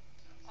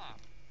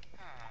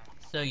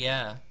 So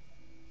yeah.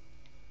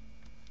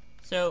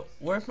 So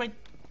where's my?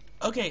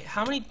 Okay,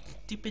 how many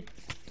stupid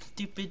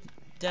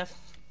deaf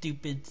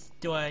stupids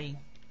do I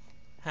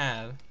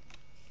have?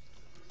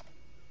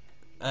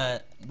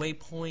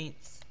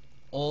 Waypoints,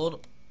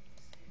 old,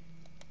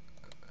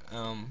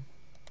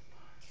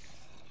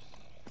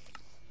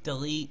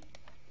 delete.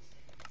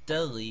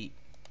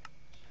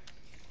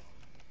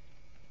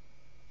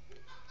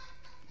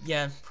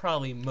 Yeah,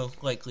 probably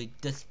most likely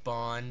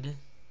despawned.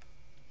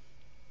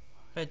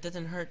 But it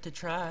doesn't hurt to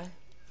try.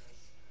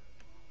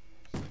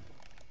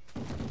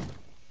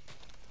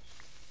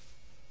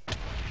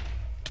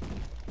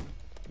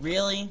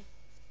 Really?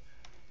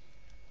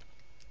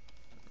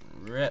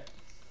 Rip.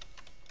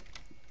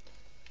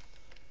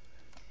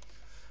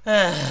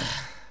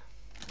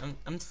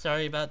 I'm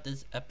sorry about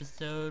this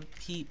episode,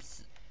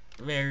 peeps.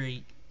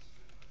 Very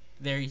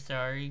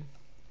sorry.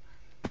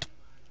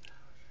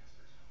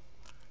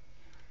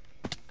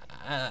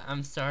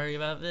 I'm sorry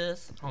about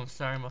this. I'm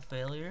sorry I'm a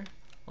failure.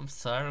 I'm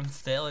sorry I'm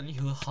failing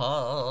you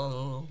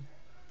all.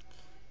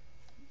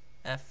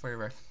 F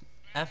for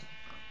F.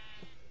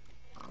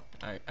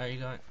 Are you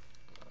going?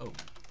 Oh,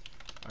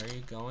 are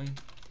you going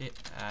to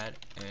add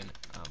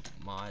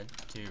a mod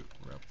to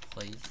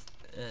replace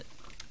it?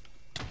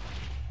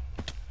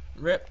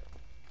 Rip.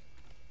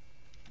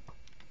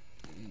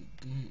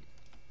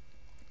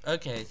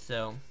 Okay,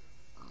 so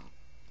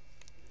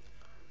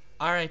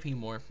RIP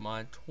Morph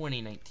Mod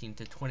 2019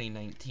 to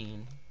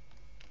 2019.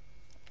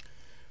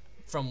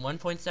 From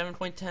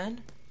 1.7.10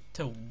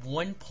 to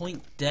 1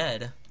 point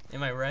dead.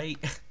 Am I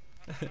right?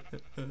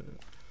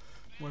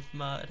 Morph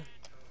Mod,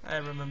 I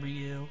remember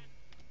you.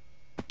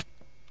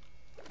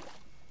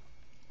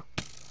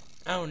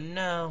 Oh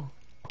no.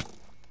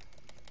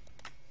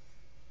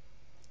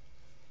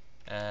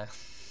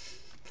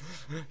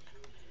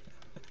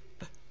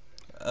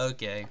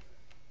 Okay.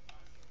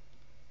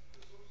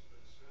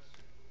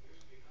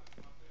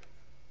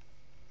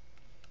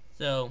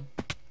 So,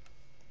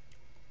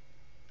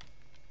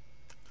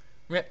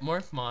 Rip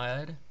Morph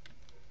Mod.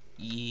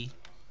 Yee.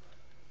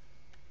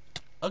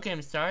 Okay,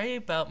 I'm sorry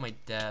about my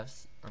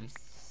deaths. I'm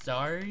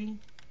sorry.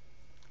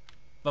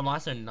 But I'm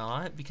also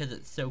not, because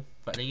it's so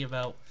funny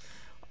about...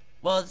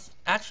 Well, it's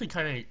actually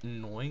kind of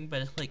annoying,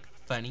 but it's like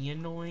funny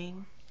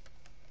annoying.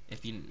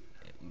 If you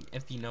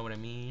know what I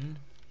mean.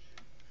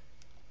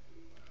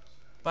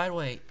 By the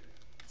way,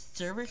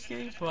 server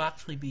series will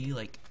actually be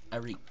like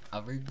every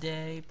other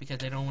day,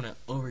 because I don't want to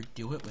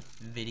overdo it with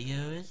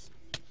videos.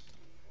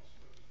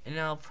 And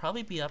I'll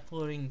probably be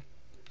uploading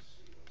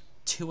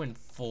 2 and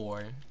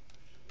 4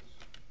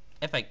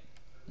 if I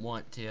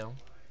want to.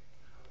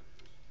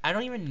 I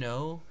don't even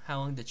know how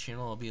long the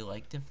channel will be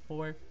like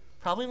for.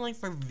 Probably like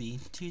for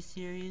V2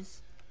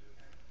 series.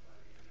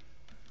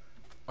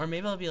 Or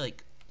maybe it'll be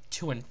like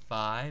 2 and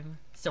 5.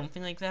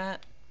 Something like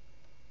that.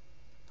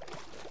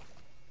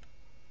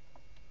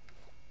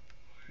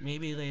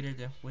 Maybe later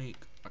this week.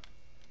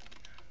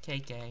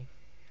 KK.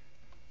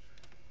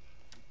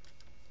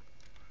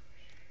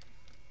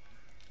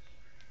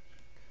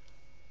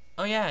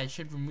 Oh yeah, I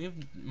should remove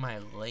my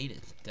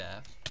latest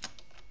death.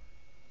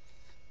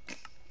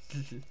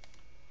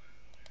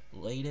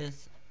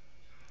 Latest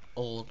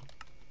old.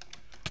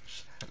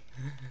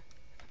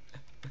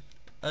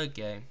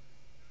 Okay.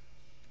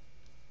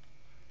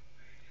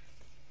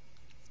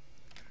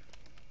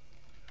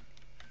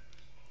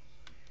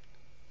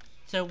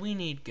 So we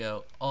need to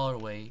go all the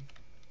way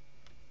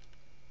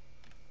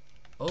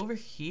over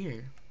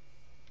here.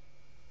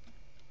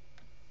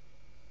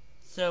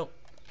 So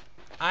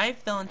I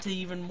fell into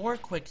even more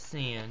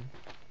quicksand.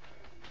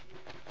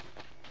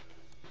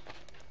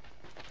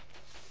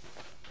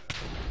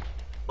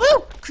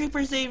 Woo!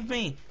 Creeper saved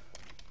me!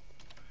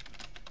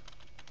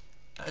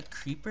 A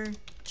creeper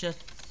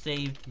just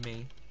saved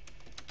me.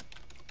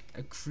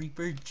 A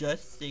creeper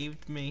just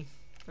saved me.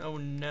 Oh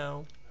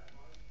no.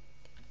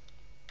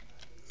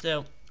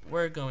 So,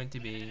 we're going to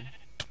be...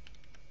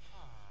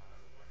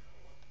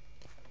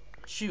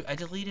 Shoot, I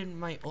deleted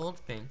my old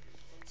thing.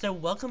 So,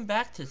 welcome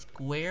back to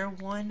Square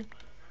One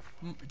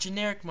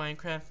generic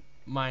Minecraft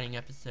mining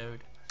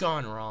episode.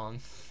 Gone wrong.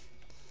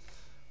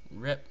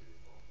 RIP.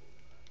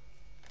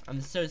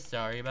 I'm so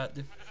sorry about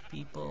the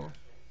people.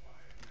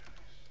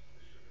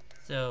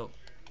 So,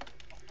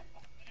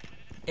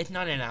 it's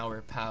not an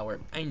hour power.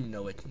 I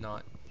know it's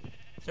not.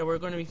 So we're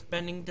going to be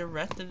spending the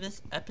rest of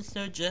this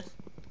episode just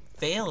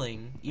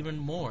failing even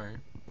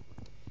more.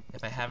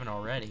 If I haven't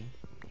already.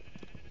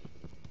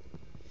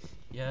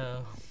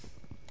 Yo,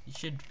 you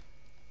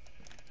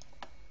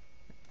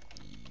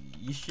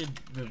should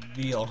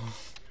reveal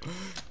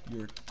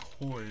your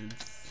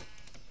chords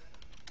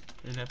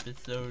in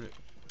episode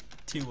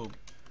 2 of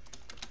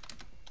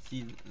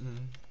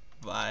season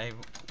 5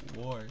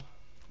 war.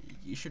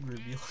 You should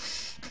reveal.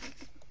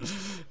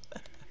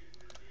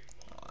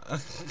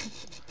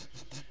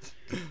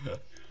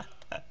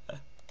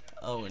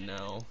 Oh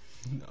no.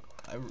 No,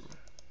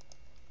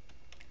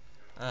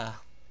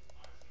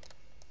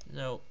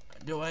 so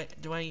do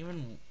I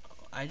even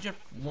I just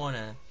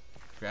wanna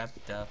grab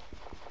stuff.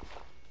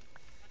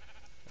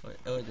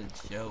 It was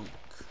a joke.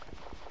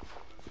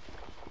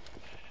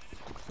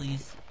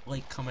 Please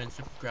like, comment,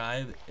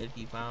 subscribe if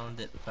you found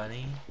it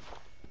funny.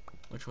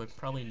 Which would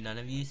probably none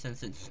of you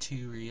since it's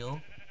too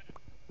real.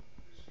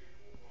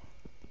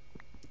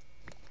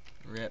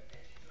 RIP.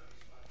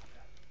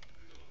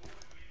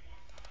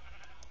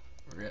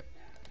 RIP.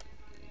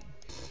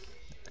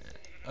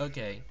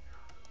 Okay.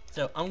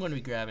 So I'm going to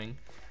be grabbing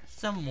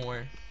some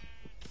more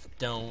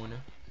stone.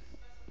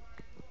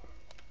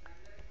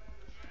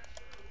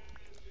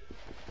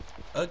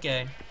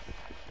 Okay.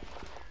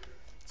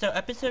 So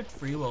episode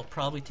 3 will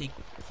probably take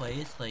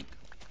place like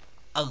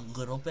a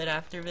little bit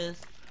after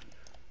this.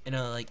 In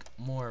a like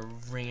more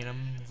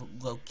random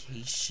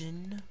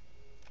location.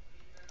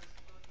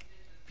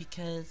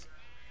 Because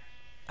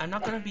I'm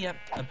not gonna be at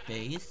a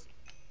base.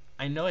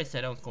 I know I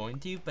said I was going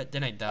to, but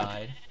then I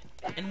died.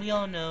 And we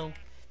all know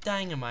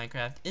dying in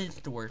Minecraft is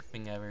the worst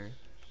thing ever.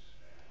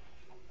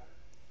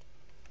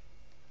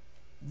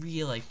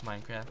 Real life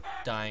Minecraft,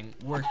 dying,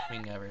 worst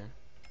thing ever.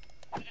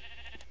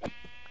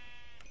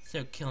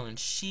 So killing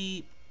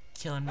sheep,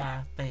 killing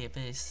my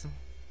babies.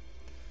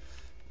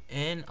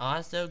 And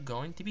also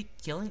going to be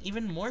killing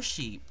even more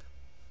sheep.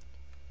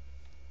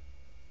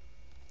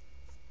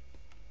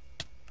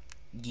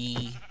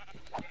 Yee.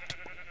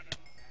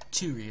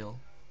 Too real.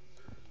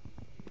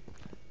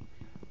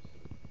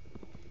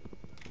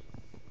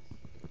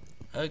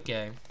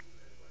 Okay.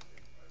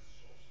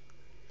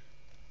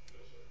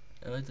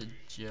 That was a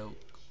joke.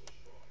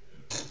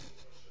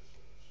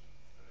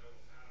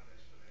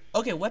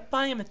 Okay, what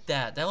biome is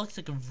that? That looks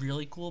like a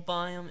really cool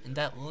biome, and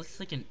that looks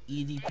like an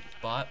easy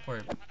spot for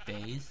a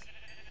base.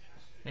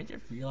 I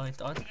just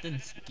realized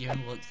Austin's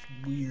skin looks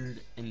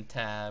weird in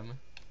tab.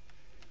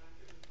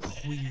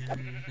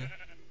 Weird.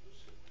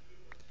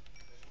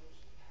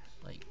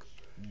 Like,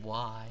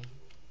 why?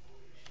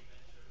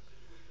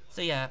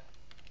 So yeah.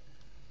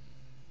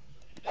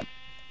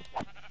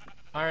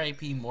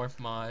 R.I.P. Morph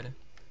Mod.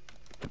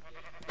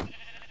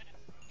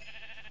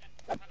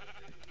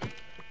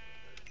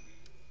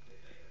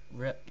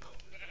 RIP.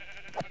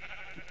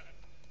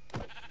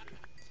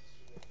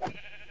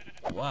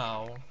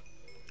 Wow.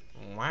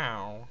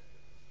 Wow.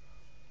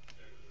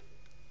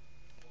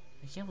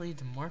 I can't believe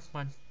the Morph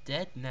Mod's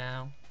dead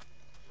now.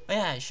 Oh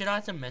yeah, I should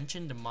also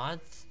mention the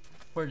mods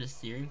for the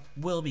series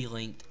will be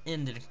linked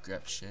in the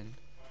description.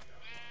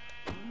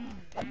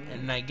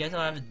 And I guess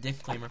I'll have a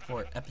disclaimer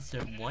for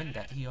episode 1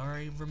 that he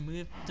already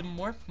removed the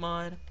Morph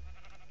Mod.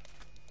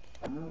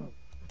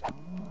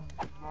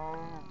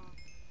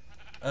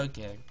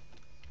 Okay.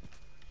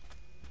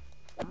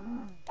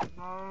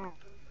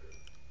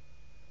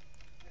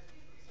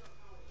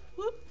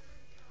 Whoop.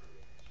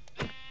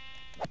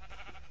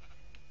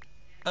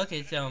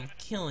 Okay, so I'm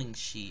killing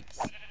sheeps.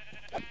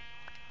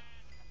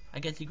 I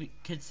guess you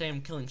could say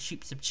I'm killing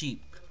sheeps of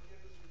sheep.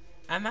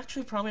 I'm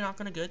actually probably not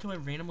gonna go to a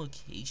random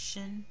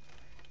location.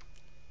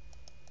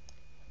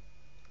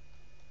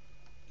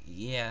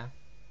 Yeah.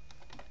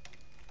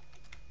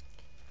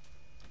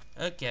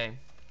 Okay.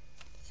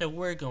 So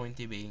we're going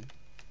to be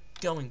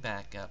going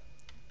back up.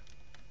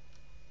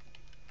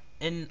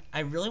 And I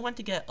really want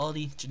to get all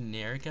these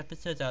generic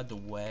episodes out of the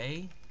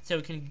way so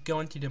we can go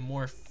into the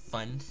more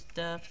fun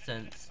stuff,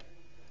 since,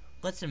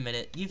 let's admit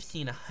it, you've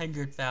seen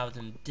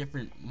 100,000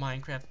 different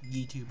Minecraft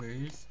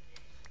YouTubers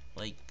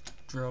like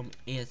Drome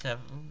ASF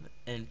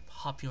and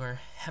popular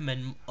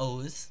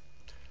Hemon-O's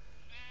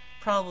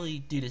probably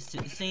do the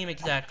same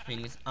exact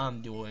things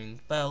I'm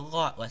doing, but a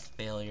lot less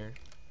failure.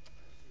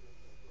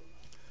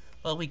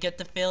 Well, we get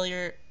the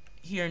failure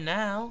here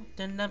now,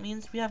 then that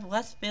means we have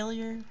less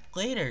failure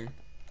later,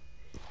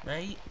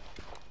 right?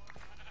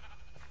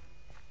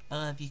 I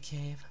love you,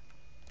 cave.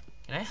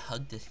 Can I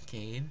hug this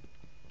cave?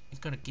 It's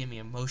gonna give me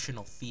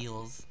emotional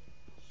feels.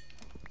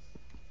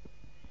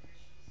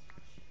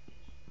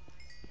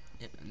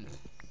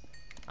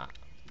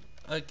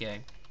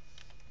 Okay.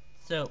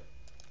 So,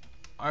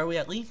 are we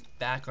at least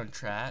back on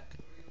track?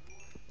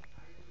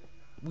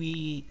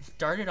 We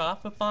started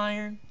off with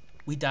iron.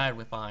 We died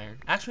with iron.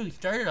 Actually, we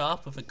started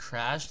off with a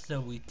crash, so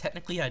we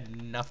technically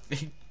had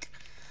nothing.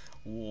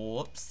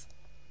 Whoops.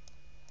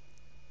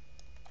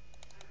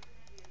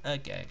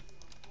 Okay.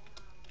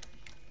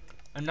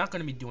 I'm not going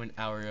to be doing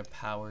Hour of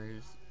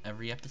Powers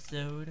every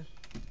episode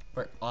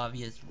for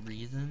obvious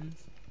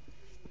reasons.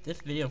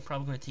 This video is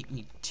probably going to take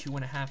me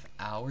 2.5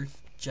 hours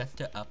just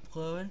to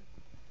upload.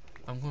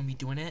 I'm going to be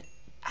doing it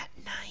at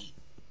night.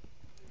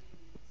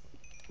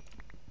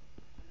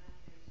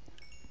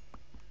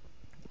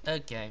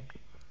 Okay.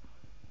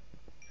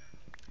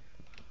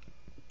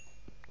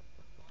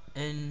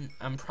 And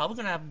I'm probably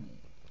going to have...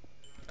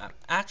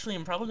 Actually,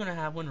 I'm probably going to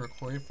have one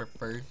recorded for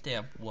Thursday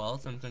as well,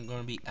 since I'm going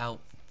to be out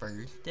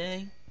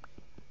Thursday.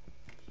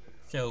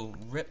 So,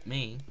 rip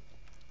me.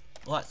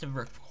 Lots of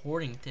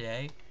recording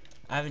today.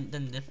 I haven't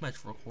done this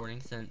much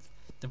recording since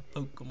the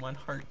Pokemon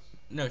Heart...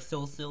 No,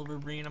 Soul Silver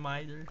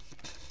randomizer.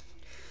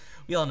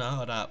 We all know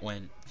how that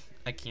went.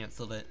 I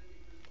canceled it.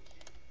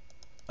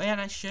 Oh yeah, and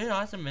I should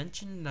also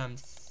mention,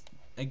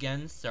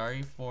 again,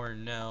 sorry for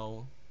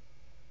no...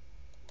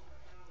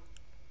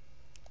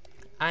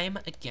 I'm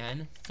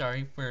again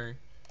sorry for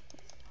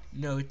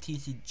no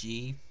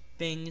TCG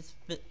things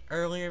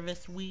earlier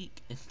this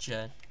week. It's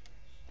just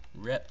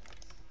rip.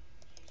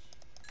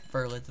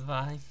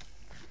 Verlizify.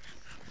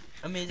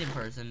 Amazing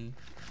person.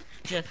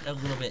 Just a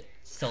little bit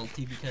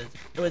salty because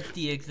it was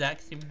the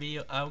exact same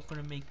video I was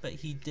gonna make, but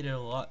he did it a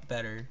lot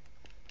better.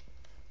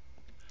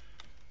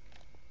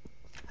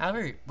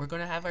 However, we're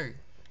gonna have our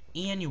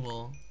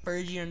annual,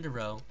 third year in a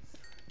row,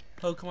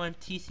 Pokemon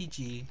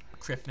TCG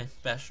Christmas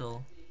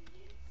special.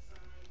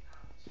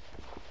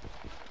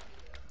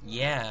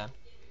 Yeah.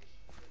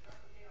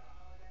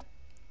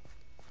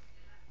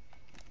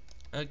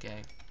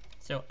 Okay.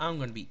 So I'm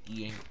gonna be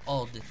eating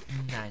all this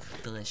nice,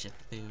 delicious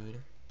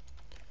food.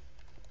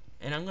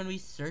 And I'm gonna be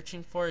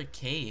searching for a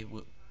cave.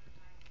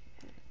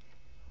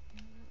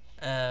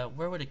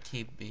 Where would a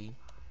cave be?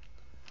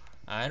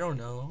 I don't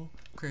know,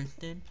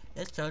 Kristen.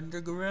 It's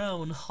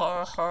underground.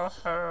 Ha ha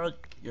ha.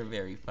 You're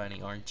very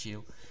funny, aren't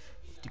you?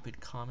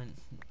 Stupid comment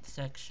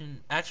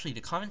section. Actually,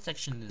 the comment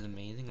section is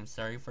amazing. I'm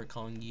sorry for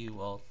calling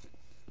you all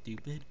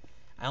stupid.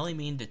 I only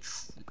mean the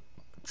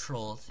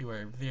trolls who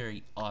are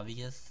very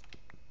obvious.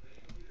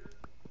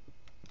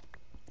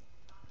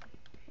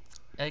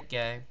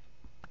 Okay.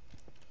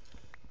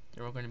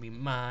 So we're gonna be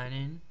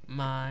mining.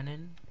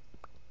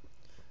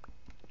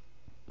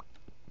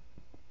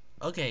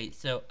 Okay,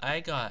 so I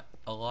got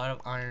a lot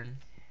of iron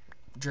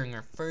during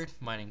our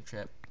first mining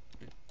trip,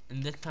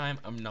 and this time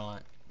I'm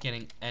not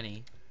getting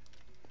any.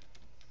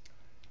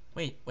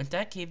 Wait, was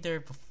that cave there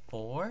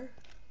before?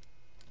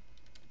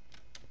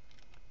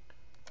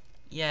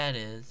 Yeah, it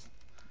is.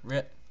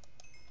 Rip.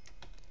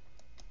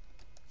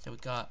 So we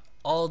got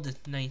all this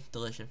nice,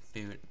 delicious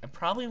food. I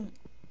probably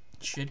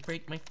should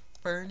break my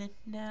furnace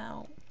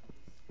now.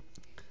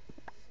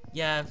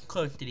 Yeah, I'm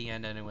close to the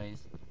end anyways.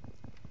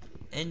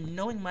 And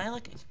knowing my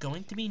luck, it's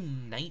going to be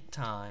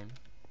nighttime.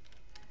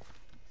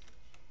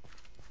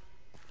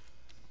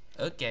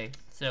 Okay,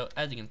 so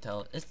as you can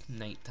tell, it's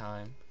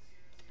nighttime.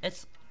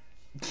 It's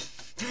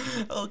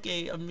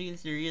okay, I'm being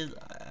serious.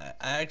 I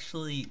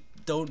actually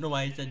don't know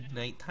why I said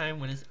nighttime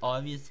when it's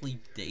obviously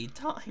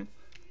daytime.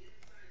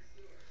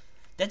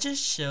 That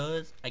just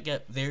shows I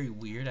get very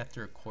weird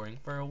after recording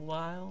for a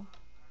while.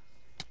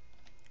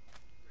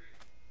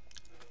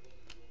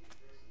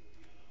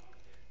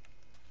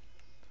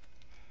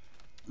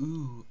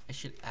 Ooh, I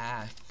should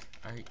ask.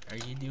 Are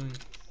you doing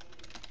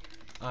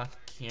off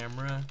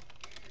camera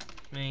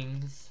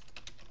things?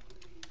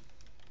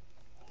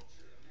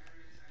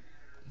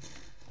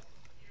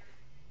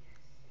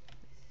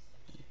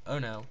 Oh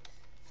no.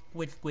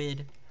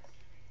 Squid.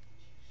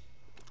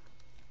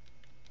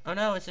 Oh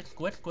no, it's a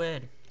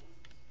squid.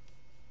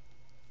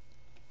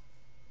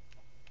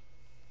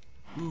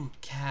 Ooh,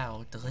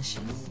 cow,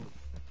 delicious.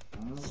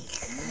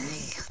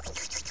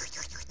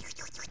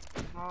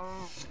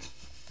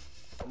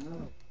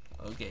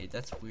 Okay,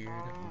 that's weird.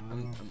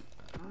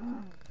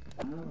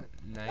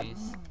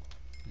 Nice.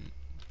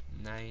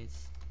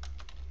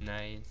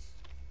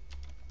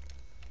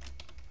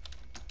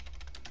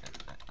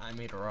 I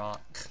made a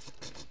rock.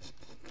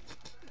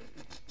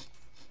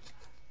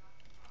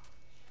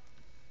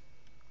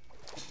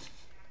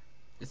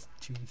 It's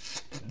too.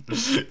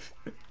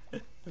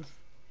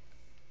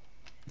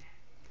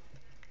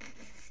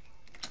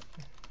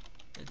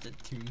 It's a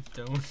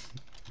tombstone.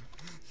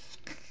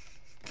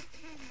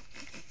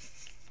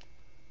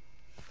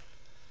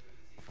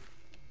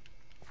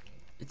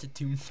 It's a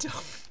tombstone.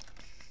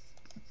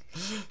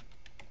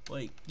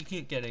 Like, you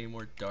can't get any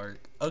more dark.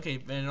 Okay,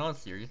 but in all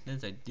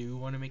seriousness, I do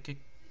want to make a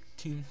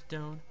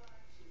tombstone.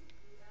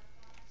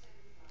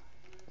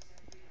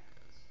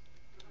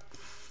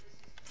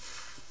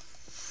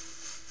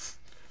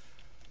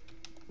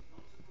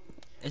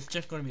 It's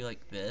just going to be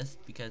like this,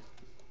 because...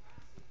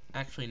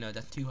 Actually, no,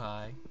 that's too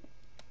high.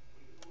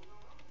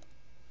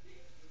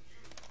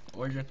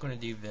 We're just going to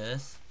do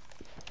this.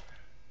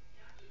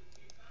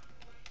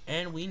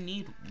 And we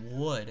need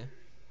wood.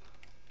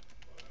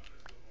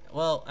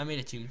 Well, I made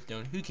a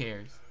tombstone. Who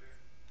cares?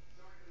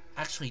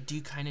 Actually,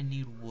 do kind of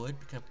need wood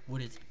because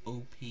wood is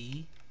OP.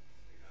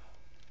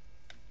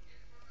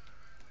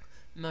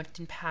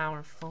 Most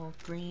powerful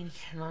green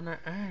here on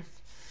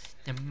earth.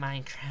 The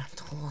Minecraft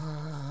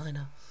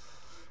one.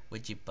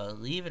 Would you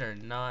believe it or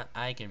not,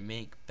 I can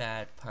make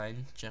bad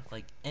puns just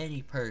like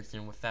any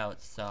person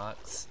without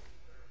socks.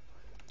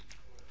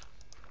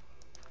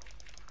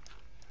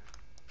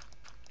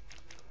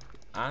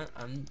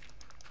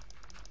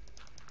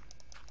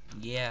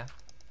 Yeah.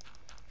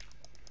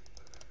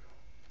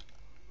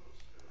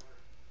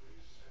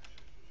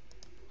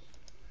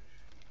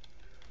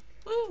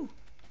 Woo!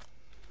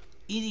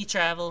 Easy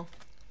travel.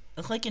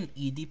 It's like an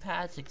easy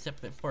pass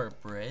except for a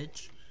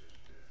bridge.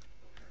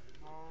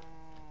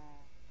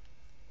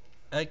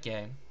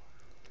 Okay.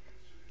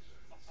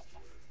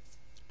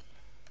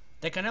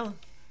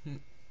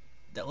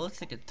 That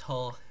looks like a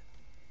tall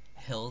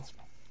hills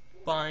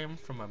biome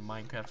from a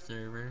Minecraft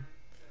server.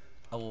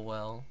 Oh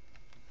well.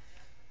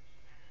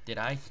 Did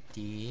I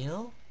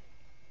steal?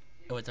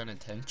 It was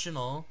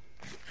unintentional.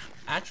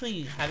 I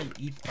actually haven't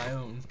used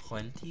Biome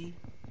plenty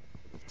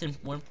since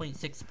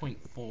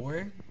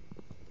 1.6.4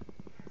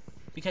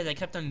 because I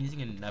kept on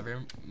using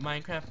another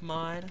Minecraft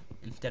mod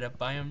instead of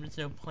Biomes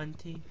so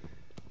plenty.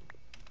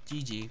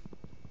 GG.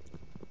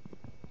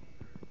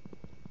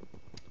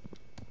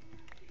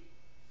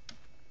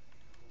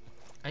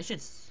 I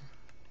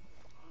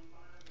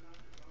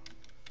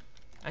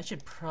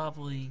should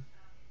probably.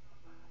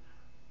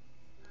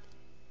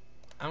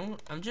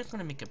 I'm just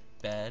gonna make a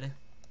bed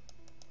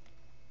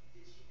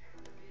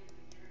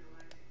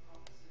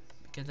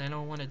because I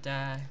don't want to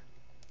die.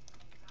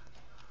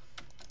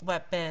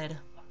 Wet bed.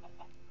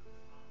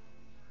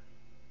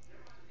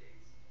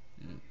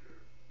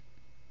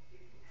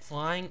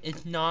 Flying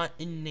is not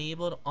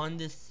enabled on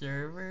this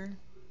server.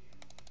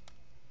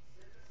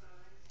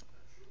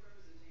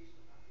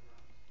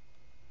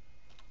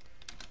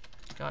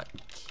 Got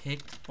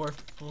kicked for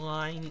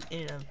flying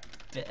in a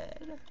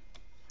bed.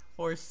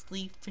 For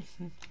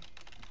sleeping.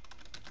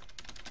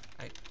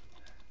 I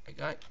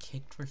got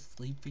kicked for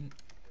sleeping.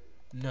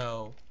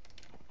 No.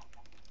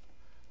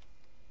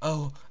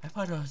 Oh, I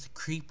thought I was a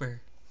creeper.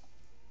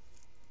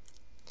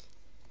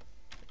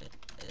 It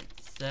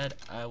said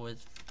I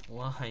was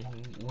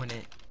flying when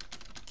it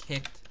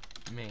kicked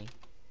me.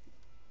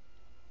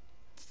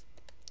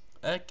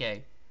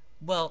 Okay.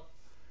 Well,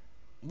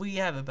 we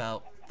have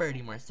about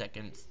 30 more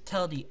seconds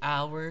till the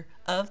hour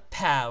of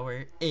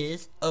power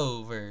is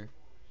over.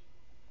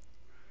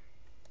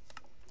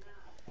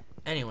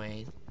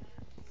 Anyways,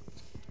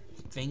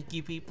 thank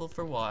you people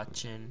for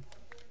watching,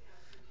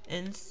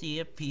 and see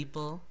you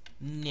people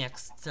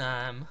next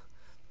time.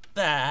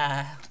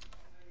 Bye.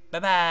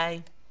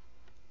 Bye-bye.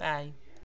 Bye.